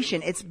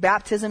initiation.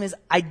 Baptism is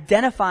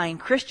identifying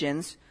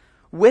Christians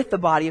with the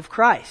body of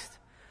Christ.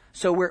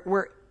 So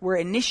we're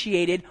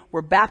initiated,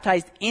 we're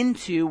baptized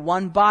into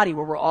one body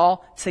where we're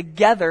all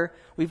together.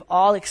 We've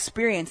all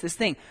experienced this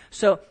thing.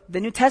 So the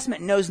New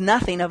Testament knows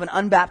nothing of an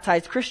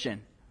unbaptized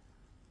Christian.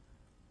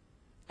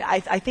 I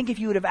think if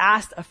you would have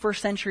asked a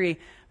first century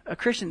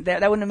Christian,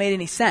 that wouldn't have made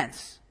any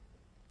sense.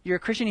 You're a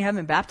Christian, you haven't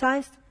been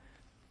baptized?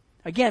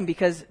 Again,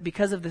 because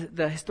of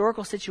the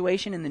historical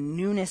situation and the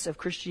newness of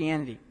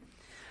Christianity.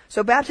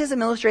 So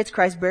baptism illustrates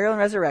Christ's burial and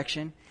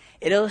resurrection.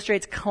 It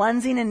illustrates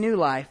cleansing and new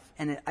life,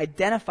 and it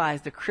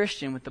identifies the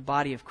Christian with the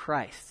body of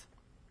Christ.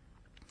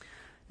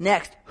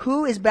 Next,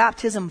 who is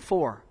baptism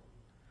for?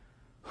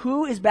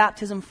 Who is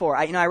baptism for?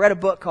 I read a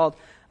book called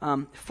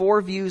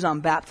 4 Views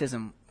on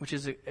Baptism, which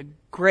is a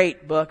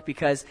great book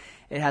because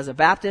it has a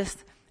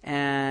Baptist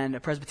and a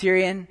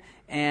Presbyterian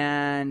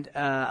and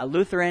a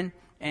Lutheran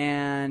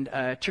and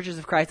Churches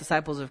of Christ,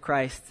 Disciples of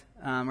Christ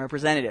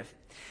representative.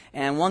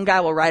 And one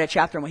guy will write a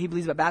chapter on what he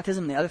believes about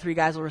baptism, and the other 3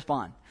 guys will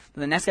respond.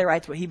 Then the next guy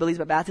writes what he believes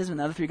about baptism, and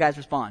the other 3 guys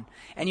respond.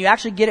 And you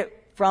actually get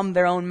it from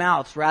their own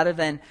mouths rather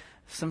than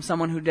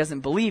someone who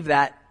doesn't believe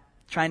that,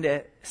 trying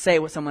to say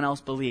what someone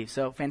else believes.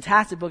 So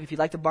fantastic book. If you'd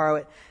like to borrow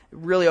it, it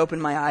really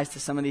opened my eyes to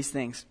some of these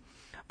things.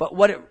 But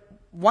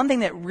one thing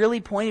that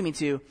really pointed me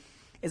to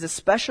is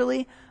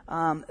especially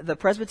the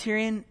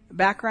Presbyterian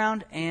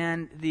background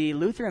and the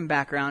Lutheran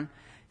background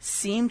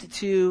seemed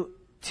to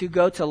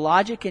go to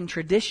logic and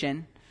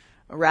tradition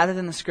rather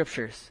than the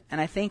scriptures. And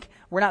I think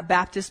we're not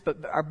Baptists,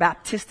 but our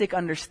Baptistic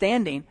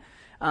understanding,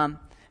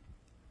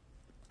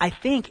 I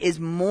think, is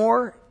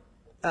more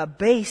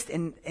based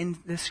in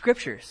the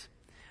scriptures.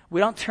 We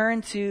don't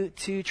turn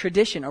to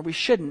tradition, or we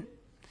shouldn't.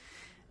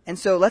 And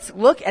so let's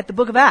look at the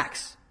book of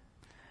Acts,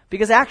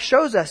 because Acts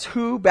shows us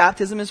who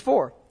baptism is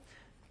for.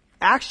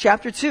 Acts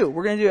chapter 2.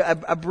 We're going to do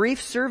a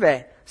brief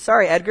survey.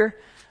 Sorry, Edgar.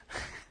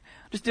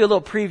 Just do a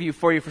little preview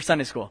for you for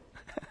Sunday school.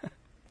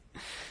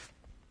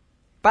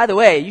 By the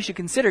way, you should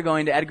consider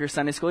going to Edgar's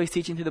Sunday school. He's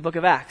teaching through the book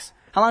of Acts.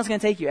 How long is it going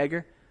to take you,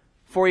 Edgar?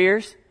 4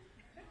 years?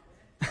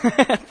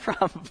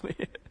 Probably.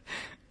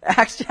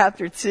 Acts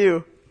chapter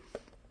 2,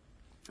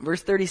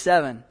 verse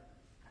 37.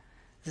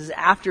 This is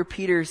after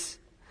Peter's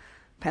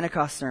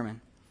Pentecost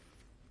sermon.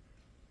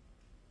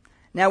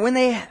 Now when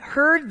they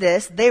heard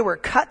this, they were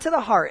cut to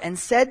the heart and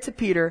said to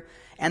Peter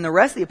and the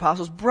rest of the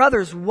apostles,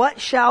 "Brothers,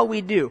 what shall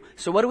we do?"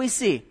 So what do we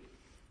see?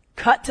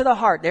 Cut to the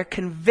heart. They're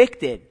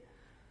convicted.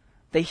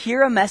 They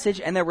hear a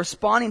message and they're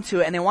responding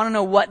to it, and they want to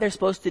know what they're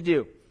supposed to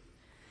do.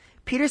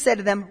 Peter said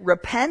to them,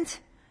 "Repent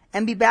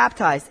and be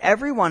baptized,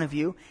 every one of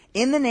you,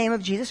 in the name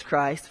of Jesus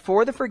Christ,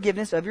 for the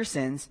forgiveness of your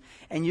sins,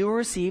 and you will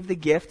receive the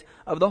gift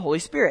of the Holy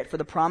Spirit. For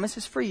the promise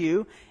is for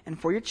you and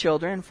for your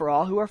children and for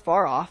all who are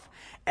far off,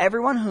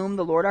 everyone whom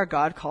the Lord our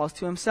God calls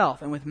to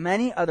himself." And with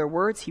many other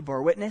words he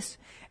bore witness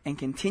and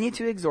continued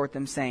to exhort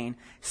them, saying,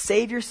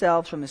 "Save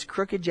yourselves from this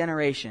crooked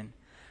generation."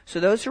 So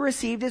those who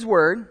received his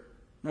word,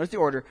 notice the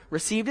order,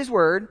 received his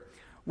word,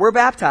 were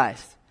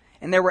baptized.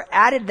 And there were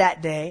added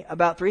that day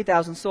about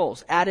 3,000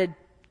 souls. Added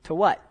to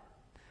what?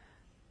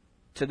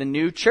 To the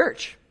new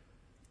church.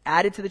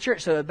 Added to the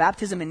church. So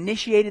baptism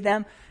initiated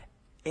them.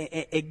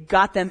 It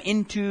got them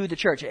into the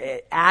church.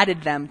 It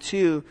added them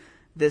to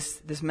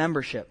this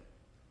membership.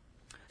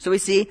 So we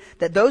see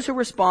that those who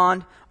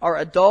respond are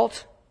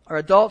adults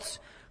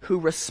who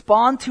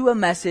respond to a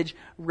message,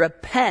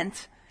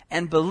 repent,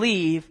 and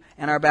believe,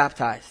 and are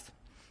baptized.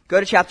 Go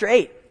to chapter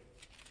 8.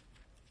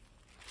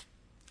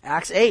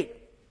 Acts 8.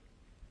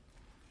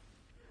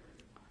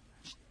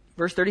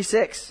 Verse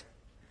 36.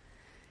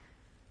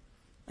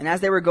 And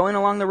as they were going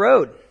along the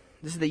road,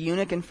 this is the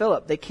eunuch and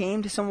Philip, they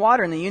came to some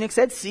water, and the eunuch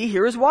said, "See,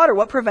 here is water.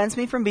 What prevents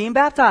me from being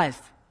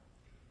baptized?"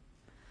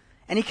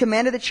 And he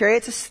commanded the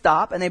chariot to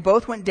stop, and they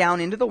both went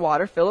down into the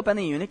water, Philip and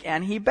the eunuch,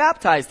 and he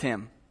baptized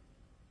him.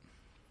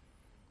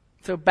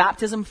 So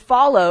baptism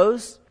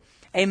follows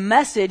a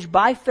message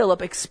by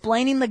Philip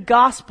explaining the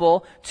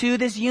gospel to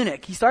this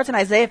eunuch. He starts in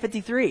Isaiah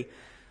 53.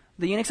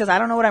 The eunuch says, "I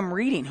don't know what I'm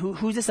reading.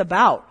 Who's this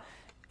about?"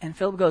 And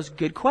Philip goes,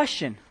 "Good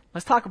question.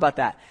 Let's talk about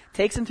that."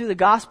 Takes him through the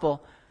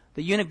gospel.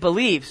 The eunuch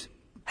believes,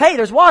 "Hey,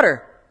 there's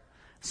water."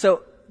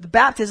 So the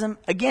baptism,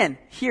 again,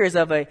 here is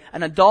of an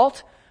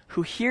adult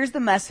who hears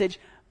the message,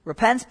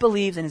 repents,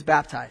 believes, and is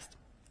baptized.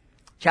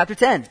 Chapter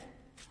 10.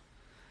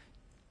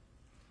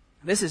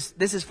 This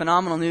is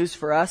phenomenal news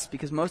for us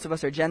because most of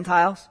us are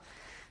Gentiles.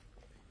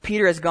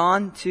 Peter has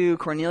gone to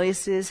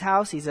Cornelius'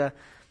 house. He's a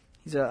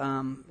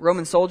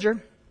Roman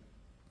soldier.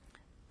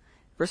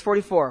 Verse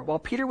 44. While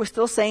Peter was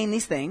still saying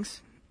these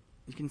things,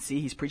 you can see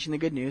he's preaching the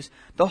good news,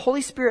 the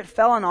Holy Spirit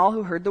fell on all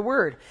who heard the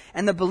word.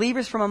 And the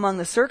believers from among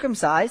the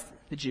circumcised,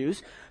 the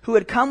Jews, who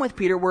had come with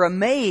Peter were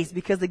amazed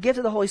because the gift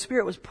of the Holy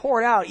Spirit was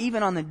poured out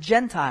even on the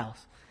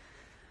Gentiles.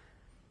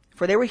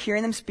 For they were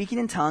hearing them speaking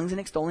in tongues and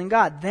extolling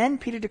God. Then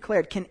Peter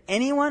declared, "Can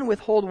anyone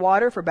withhold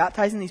water for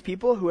baptizing these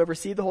people who have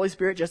received the Holy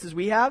Spirit just as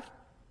we have?"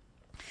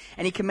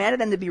 And he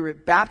commanded them to be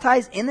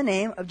baptized in the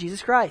name of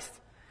Jesus Christ.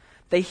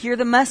 They hear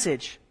the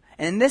message.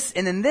 And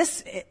in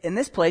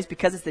this place,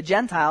 because it's the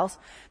Gentiles,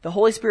 the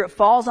Holy Spirit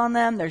falls on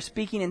them. They're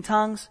speaking in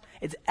tongues.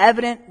 It's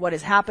evident what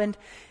has happened.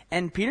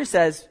 And Peter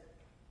says,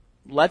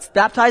 let's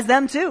baptize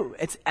them too.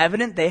 It's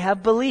evident they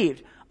have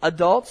believed.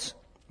 Adults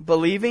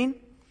believing,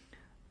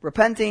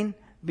 repenting,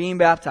 being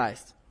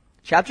baptized.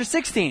 Chapter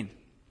 16.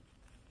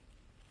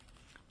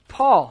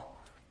 Paul,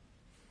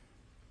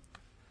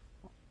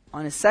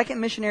 on his second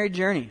missionary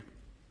journey,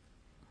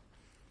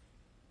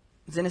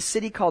 is in a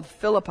city called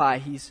Philippi.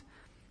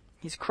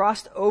 He's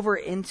crossed over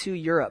into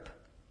Europe.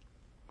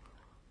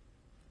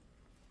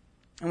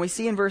 And we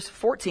see in verse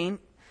 14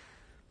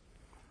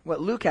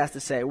 what Luke has to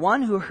say.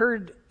 One who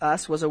heard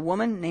us was a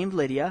woman named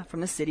Lydia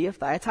from the city of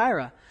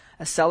Thyatira,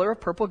 a seller of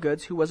purple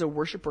goods who was a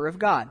worshiper of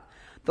God.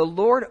 The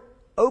Lord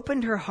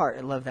opened her heart.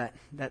 I love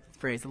that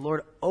phrase. The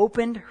Lord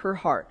opened her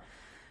heart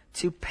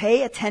to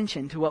pay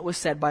attention to what was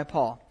said by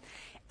Paul.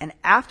 And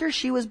after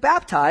she was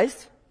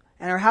baptized,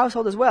 and her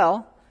household as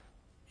well,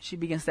 she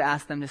begins to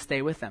ask them to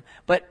stay with them.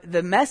 But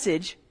the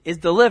message is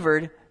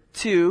delivered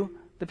to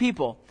the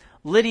people.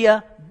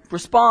 Lydia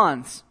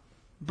responds,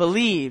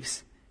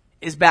 believes,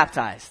 is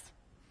baptized.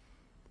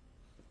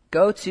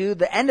 Go to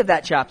the end of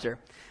that chapter.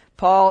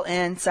 Paul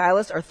and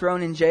Silas are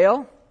thrown in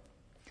jail.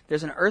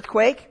 There's an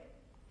earthquake.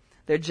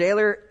 Their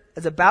jailer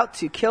is about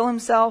to kill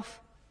himself.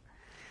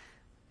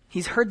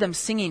 He's heard them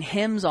singing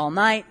hymns all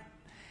night,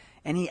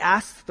 and he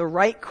asks the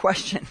right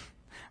question.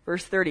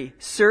 Verse 30,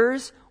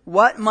 "Sirs,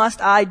 what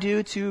must I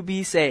do to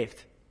be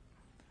saved?"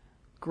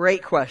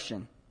 Great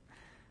question.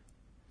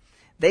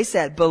 They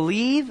said,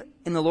 "Believe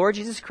in the Lord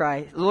Jesus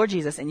Christ, Lord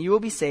Jesus, and you will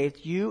be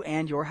saved, you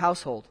and your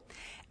household."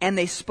 And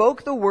they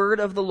spoke the word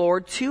of the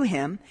Lord to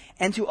him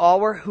and to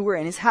all who were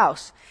in his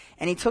house.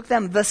 And he took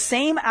them the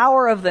same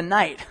hour of the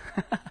night.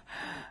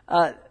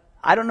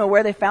 I don't know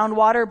where they found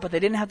water, but they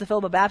didn't have to fill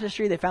up a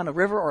baptistry. They found a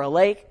river or a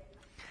lake.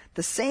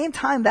 The same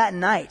time that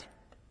night,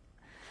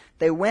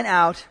 they went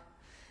out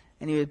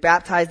and he was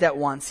baptized at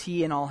once,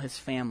 he and all his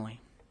family.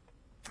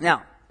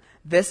 Now,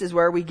 this is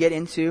where we get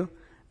into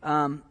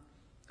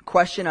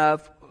question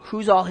of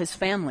who's all his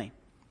family.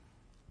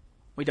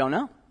 We don't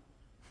know.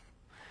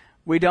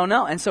 We don't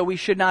know. And so we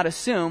should not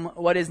assume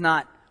what is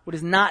not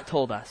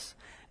told us.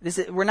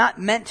 We're not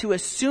meant to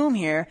assume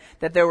here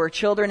that there were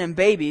children and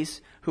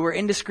babies who were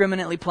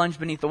indiscriminately plunged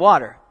beneath the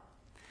water.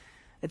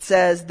 It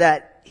says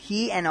that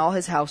he and all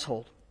his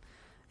household.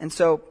 And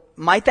so,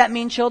 might that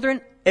mean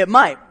children? It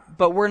might,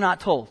 but we're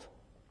not told.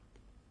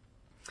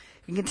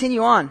 We can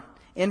continue on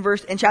in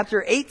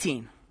chapter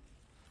 18.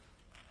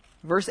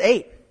 Verse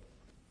 8.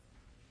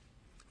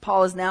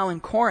 Paul is now in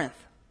Corinth,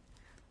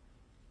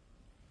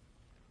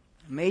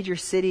 a major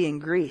city in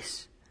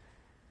Greece.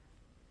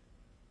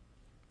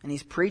 And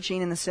he's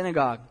preaching in the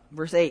synagogue.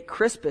 Verse 8,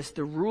 Crispus,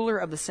 the ruler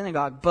of the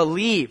synagogue,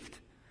 believed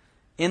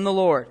in the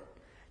Lord,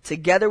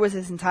 together with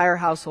his entire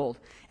household.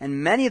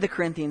 And many of the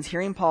Corinthians,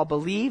 hearing Paul,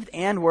 believed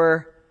and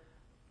were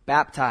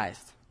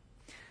baptized.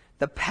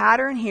 The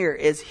pattern here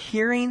is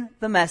hearing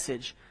the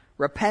message,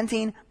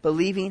 repenting,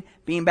 believing,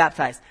 being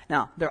baptized.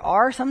 Now, there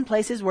are some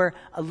places where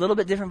a little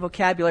bit different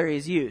vocabulary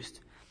is used.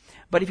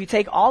 But if you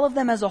take all of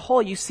them as a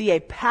whole, you see a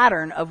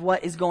pattern of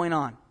what is going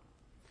on.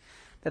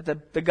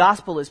 That the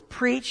gospel is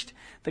preached,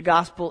 the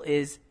gospel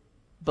is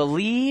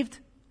believed,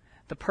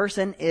 the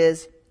person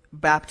is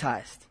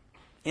baptized.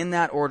 In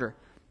that order.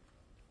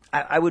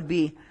 I would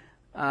be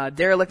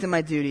derelict in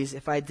my duties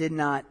if I did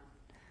not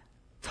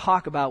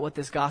talk about what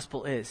this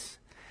gospel is.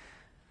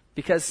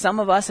 Because some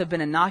of us have been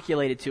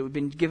inoculated to it. We've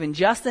been given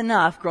just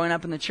enough growing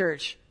up in the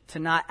church to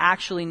not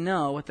actually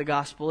know what the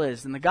gospel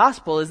is. And the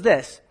gospel is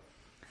this,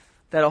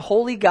 that a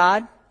holy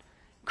God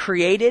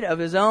created of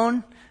his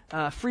own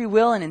free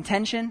will and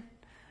intention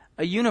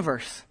a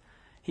universe.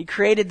 He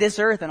created this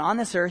earth, and on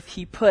this earth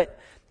he put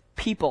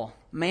people,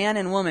 man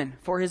and woman,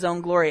 for his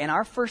own glory. And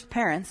our first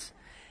parents,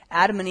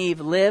 Adam and Eve,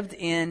 lived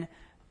in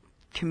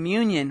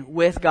communion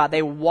with God.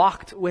 They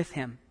walked with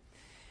him.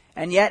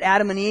 And yet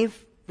Adam and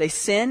Eve, they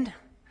sinned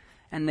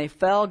and they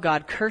fell.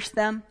 God cursed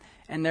them,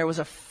 and there was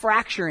a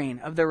fracturing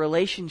of their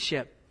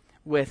relationship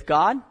with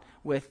God,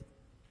 with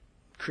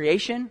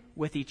creation,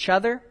 with each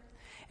other.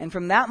 And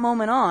from that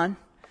moment on,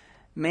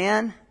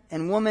 man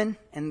and woman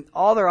and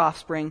all their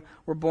offspring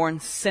were born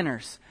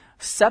sinners,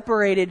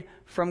 separated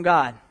from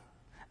God.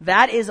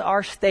 That is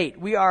our state.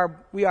 We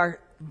are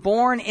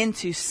born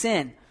into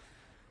sin.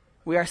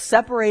 We are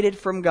separated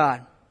from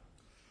God.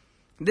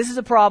 This is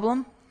a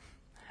problem,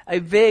 a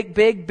big,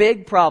 big,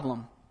 big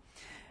problem.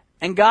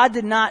 And God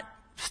did not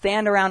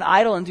stand around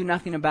idle and do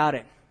nothing about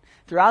it.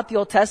 Throughout the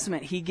Old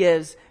Testament, he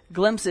gives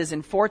glimpses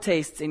and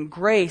foretastes and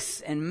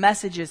grace and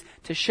messages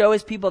to show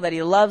his people that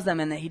he loves them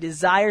and that he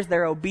desires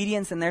their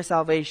obedience and their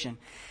salvation.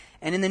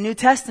 And in the New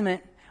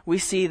Testament, we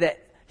see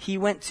that he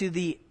went to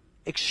the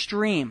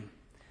extreme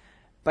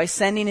by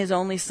sending his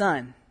only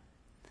son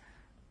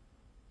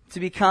to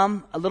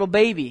become a little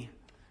baby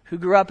who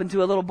grew up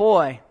into a little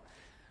boy,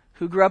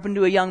 who grew up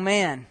into a young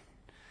man,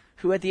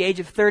 who at the age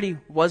of 30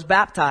 was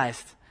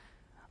baptized,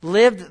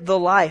 lived the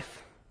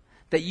life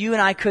that you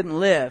and I couldn't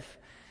live,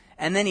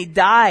 and then he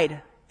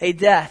died a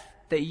death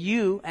that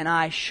you and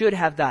I should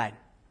have died.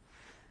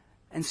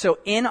 And so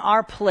in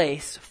our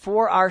place,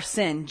 for our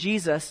sin,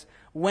 Jesus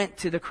went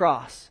to the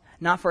cross.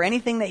 Not for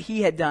anything that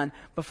he had done,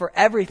 but for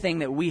everything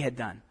that we had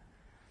done.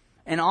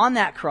 And on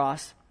that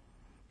cross,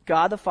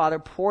 God the Father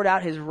poured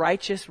out his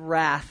righteous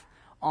wrath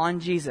on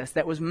Jesus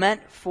that was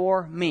meant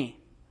for me.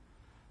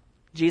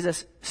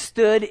 Jesus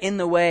stood in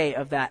the way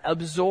of that,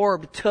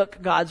 absorbed, took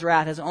God's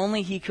wrath as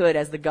only he could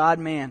as the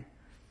God-man.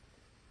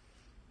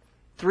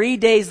 3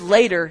 days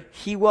later,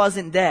 he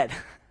wasn't dead.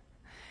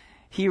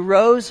 He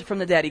rose from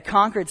the dead. He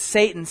conquered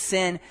Satan,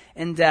 sin,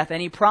 and death.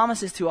 And he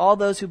promises to all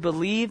those who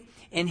believe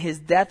in his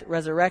death,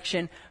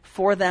 resurrection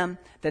for them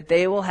that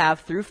they will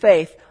have, through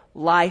faith,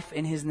 life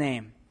in his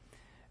name.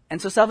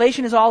 And so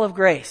salvation is all of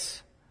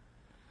grace.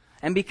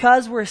 And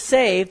because we're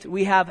saved,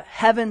 we have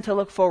heaven to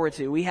look forward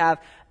to. We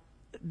have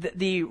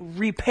the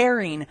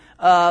repairing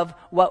of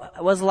what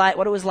it was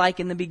like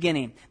in the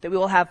beginning. That we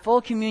will have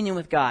full communion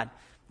with God.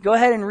 Go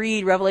ahead and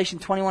read Revelation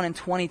 21 and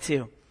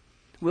 22.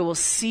 We will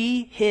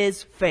see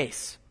his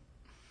face.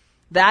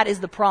 That is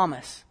the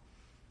promise.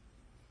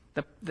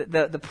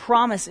 The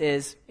promise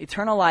is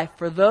eternal life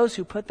for those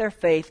who put their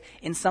faith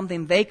in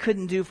something they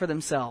couldn't do for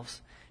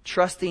themselves.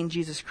 trusting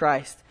Jesus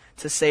Christ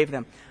to save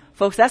them.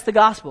 Folks, that's the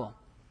gospel.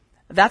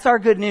 That's our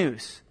good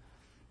news.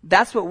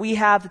 That's what we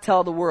have to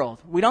tell the world.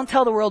 We don't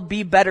tell the world,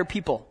 be better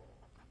people.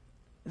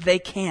 They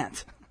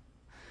can't.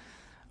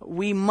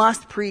 We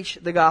must preach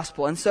the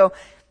gospel. And so,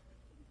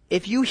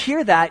 if you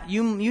hear that,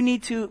 you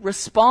need to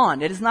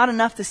respond. It is not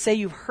enough to say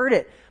you've heard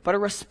it, but a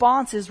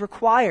response is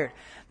required.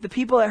 The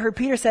people that heard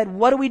Peter said,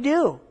 what do we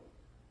do?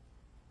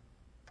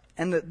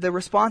 And the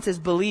response is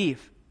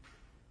believe.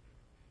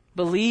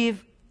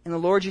 Believe in the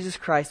Lord Jesus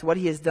Christ, what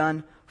he has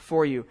done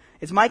for you.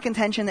 It's my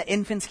contention that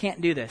infants can't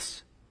do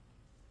this.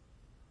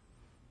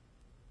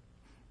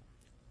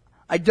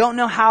 I don't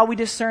know how we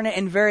discern it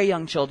in very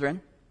young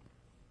children.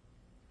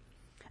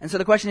 And so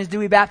the question is, do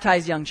we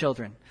baptize young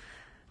children?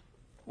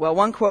 Well,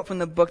 one quote from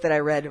the book that I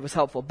read was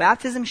helpful.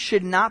 Baptism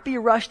should not be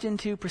rushed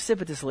into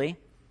precipitously,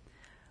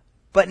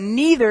 but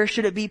neither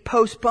should it be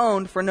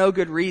postponed for no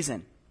good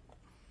reason.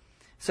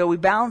 So we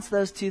balance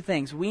those two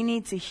things. We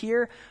need to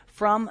hear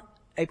from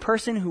a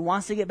person who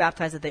wants to get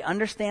baptized that they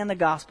understand the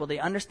gospel, they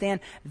understand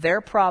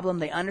their problem,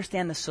 they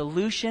understand the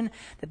solution,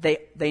 that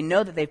they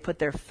know that they've put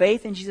their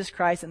faith in Jesus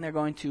Christ and they're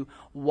going to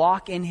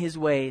walk in his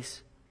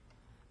ways.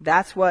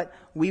 That's what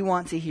we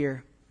want to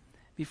hear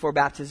before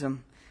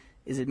baptism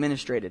is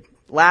administrated.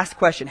 Last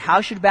question, how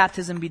should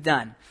baptism be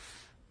done?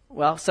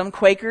 Well, some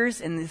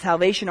Quakers in the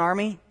Salvation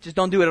Army just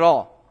don't do it at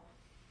all.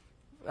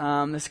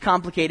 It's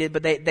complicated,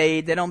 but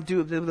they don't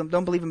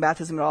believe in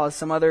baptism at all, as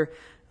some other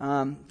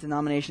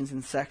denominations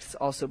and sects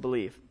also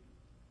believe.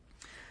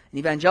 In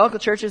evangelical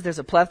churches, there's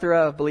a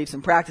plethora of beliefs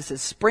and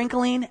practices.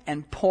 Sprinkling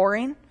and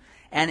pouring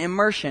and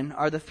immersion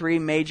are the three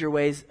major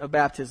ways of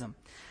baptism.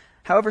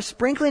 However,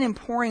 sprinkling and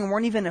pouring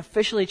weren't even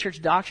officially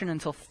church doctrine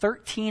until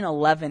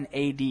 1311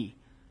 AD.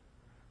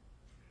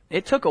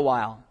 It took a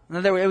while.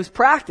 It was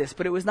practiced,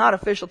 but it was not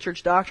official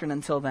church doctrine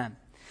until then.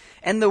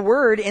 And the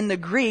word in the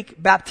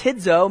Greek,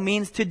 baptizo,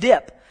 means to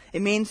dip.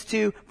 It means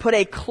to put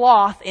a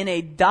cloth in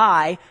a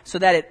dye so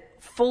that it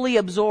fully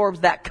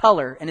absorbs that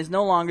color and is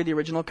no longer the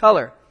original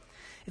color.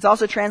 It's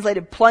also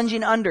translated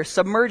plunging under,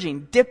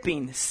 submerging,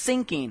 dipping,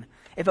 sinking.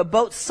 If a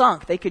boat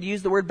sunk, they could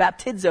use the word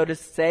baptizo to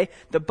say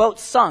the boat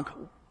sunk.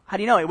 How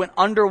do you know? It went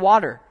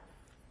underwater.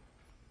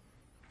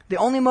 The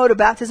only mode of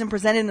baptism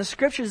presented in the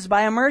scriptures is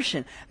by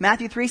immersion.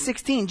 Matthew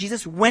 3:16,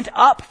 Jesus went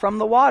up from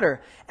the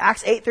water.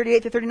 Acts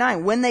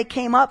 8:38-39, when they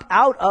came up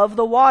out of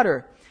the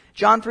water.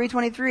 John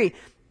 3:23,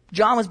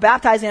 John was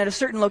baptizing at a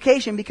certain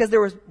location because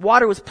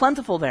water was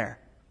plentiful there.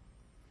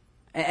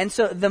 And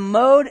so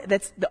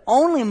the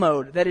only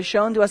mode that is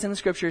shown to us in the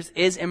scriptures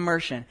is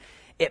immersion.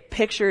 It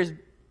pictures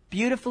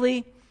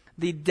beautifully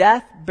the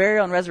death,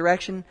 burial, and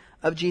resurrection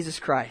of Jesus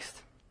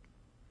Christ.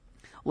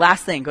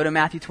 Last thing, go to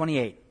Matthew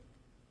 28.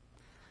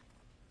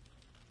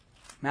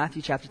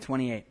 Matthew chapter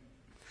 28.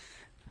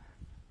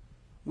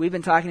 We've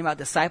been talking about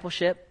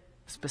discipleship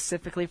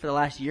specifically for the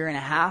last year and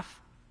a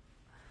half.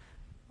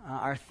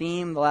 Our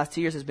theme the last 2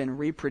 years has been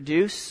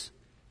reproduce.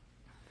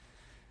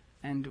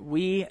 And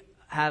we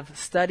have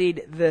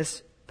studied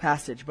this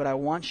passage, but I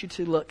want you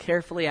to look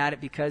carefully at it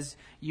because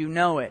you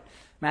know it.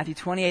 Matthew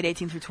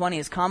 28:18-20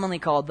 is commonly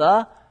called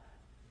the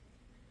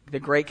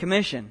Great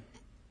Commission.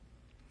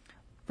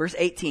 Verse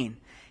 18,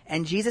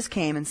 and Jesus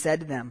came and said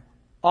to them,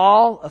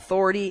 all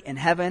authority in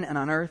heaven and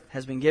on earth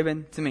has been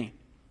given to me.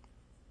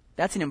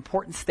 That's an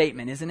important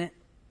statement, isn't it?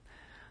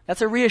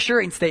 That's a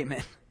reassuring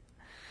statement.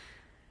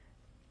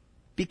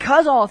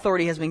 Because all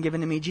authority has been given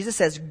to me, Jesus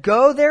says,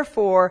 go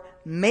therefore,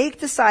 make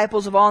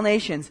disciples of all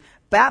nations,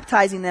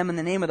 baptizing them in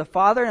the name of the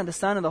Father and of the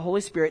Son and of the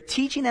Holy Spirit,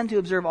 teaching them to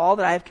observe all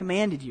that I have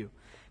commanded you.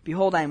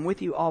 Behold, I am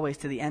with you always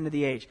to the end of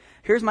the age.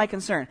 Here's my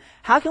concern.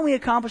 How can we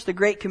accomplish the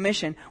Great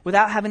Commission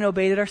without having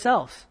obeyed it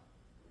ourselves?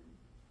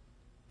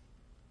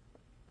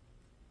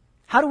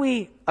 How do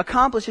we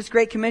accomplish this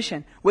Great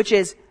Commission, which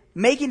is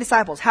making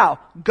disciples? How?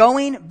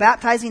 Going,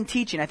 baptizing,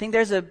 teaching. I think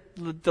there's a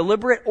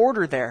deliberate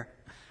order there.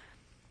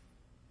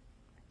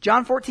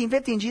 John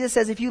 14:15, Jesus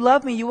says, if you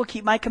love me, you will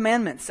keep my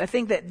commandments. I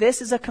think that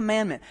this is a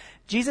commandment.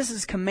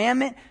 Jesus'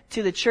 commandment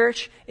to the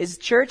church is,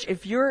 church,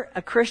 if you're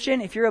a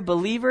Christian, if you're a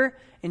believer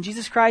in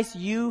Jesus Christ,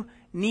 you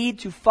need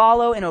to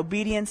follow in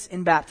obedience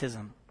in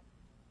baptism.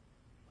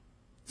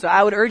 So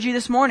I would urge you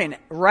this morning,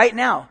 right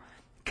now,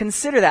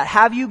 consider that.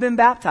 Have you been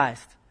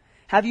baptized?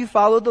 Have you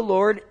followed the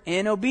Lord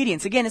in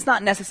obedience? Again, it's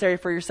not necessary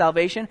for your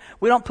salvation.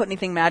 We don't put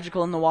anything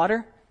magical in the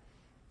water.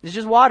 It's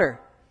just water.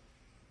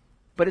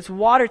 But it's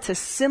water to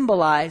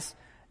symbolize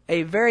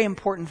a very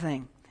important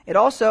thing. It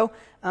also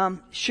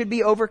should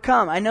be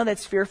overcome. I know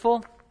that's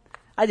fearful.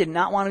 I did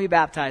not want to be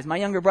baptized. My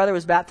younger brother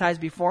was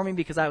baptized before me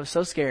because I was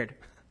so scared.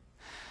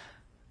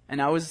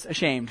 And I was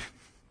ashamed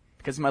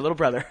because of my little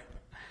brother.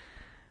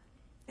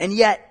 And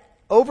yet,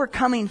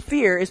 overcoming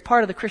fear is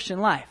part of the Christian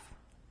life.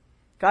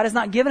 God has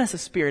not given us a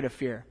spirit of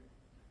fear.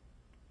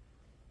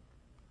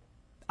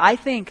 I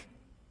think,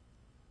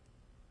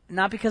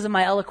 not because of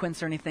my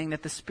eloquence or anything,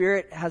 that the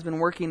Spirit has been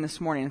working this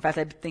morning. In fact,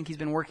 I think He's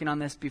been working on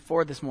this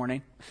before this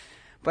morning.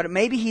 But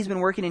maybe He's been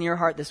working in your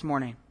heart this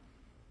morning.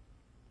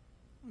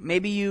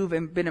 Maybe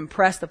it's been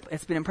impressed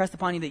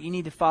upon you that you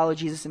need to follow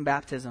Jesus in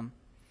baptism.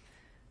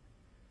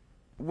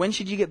 When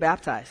should you get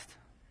baptized?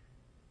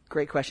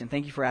 Great question.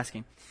 Thank you for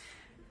asking.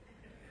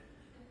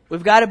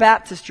 We've got a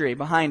baptistry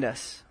behind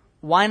us.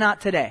 Why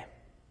not today?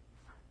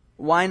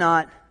 Why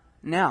not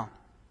now?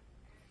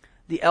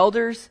 The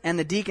elders and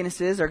the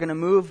deaconesses are going to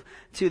move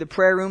to the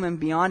prayer room and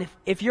beyond.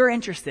 If you're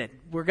interested,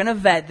 we're going to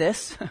vet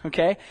this,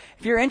 okay?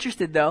 If you're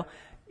interested, though,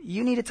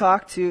 you need to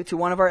talk to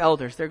one of our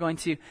elders. They're going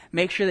to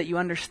make sure that you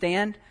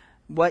understand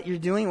what you're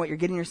doing, what you're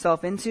getting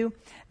yourself into.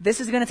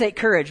 This is going to take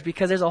courage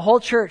because there's a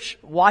whole church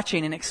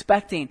watching and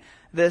expecting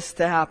this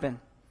to happen.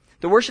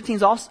 The worship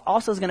team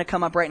also is going to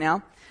come up right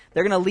now.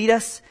 They're going to lead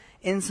us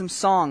in some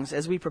songs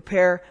as we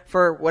prepare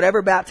for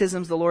whatever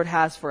baptisms the Lord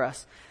has for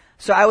us.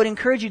 So I would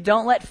encourage you,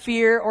 don't let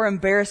fear or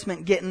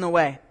embarrassment get in the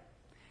way.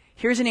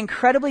 Here's an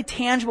incredibly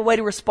tangible way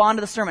to respond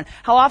to the sermon.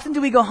 How often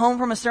do we go home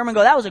from a sermon and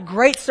go, that was a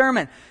great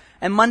sermon?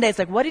 And Monday it's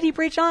like, what did he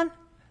preach on?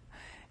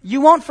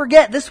 You won't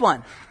forget this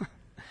one.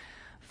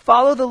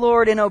 Follow the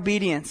Lord in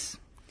obedience.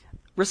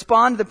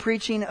 Respond to the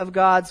preaching of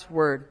God's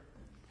word.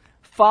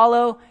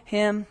 Follow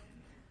Him.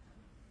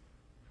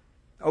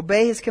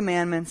 Obey His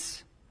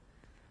commandments.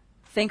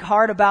 Think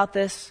hard about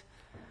this.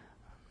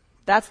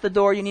 That's the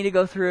door you need to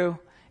go through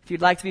if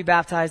you'd like to be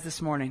baptized this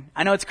morning.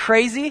 I know it's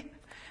crazy.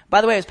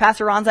 By the way, it was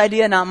Pastor Ron's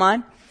idea, not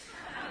mine.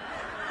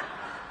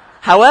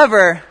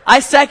 However,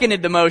 I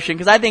seconded the motion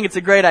because I think it's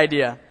a great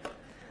idea.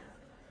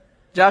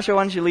 Joshua,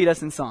 why don't you lead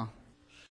us in song?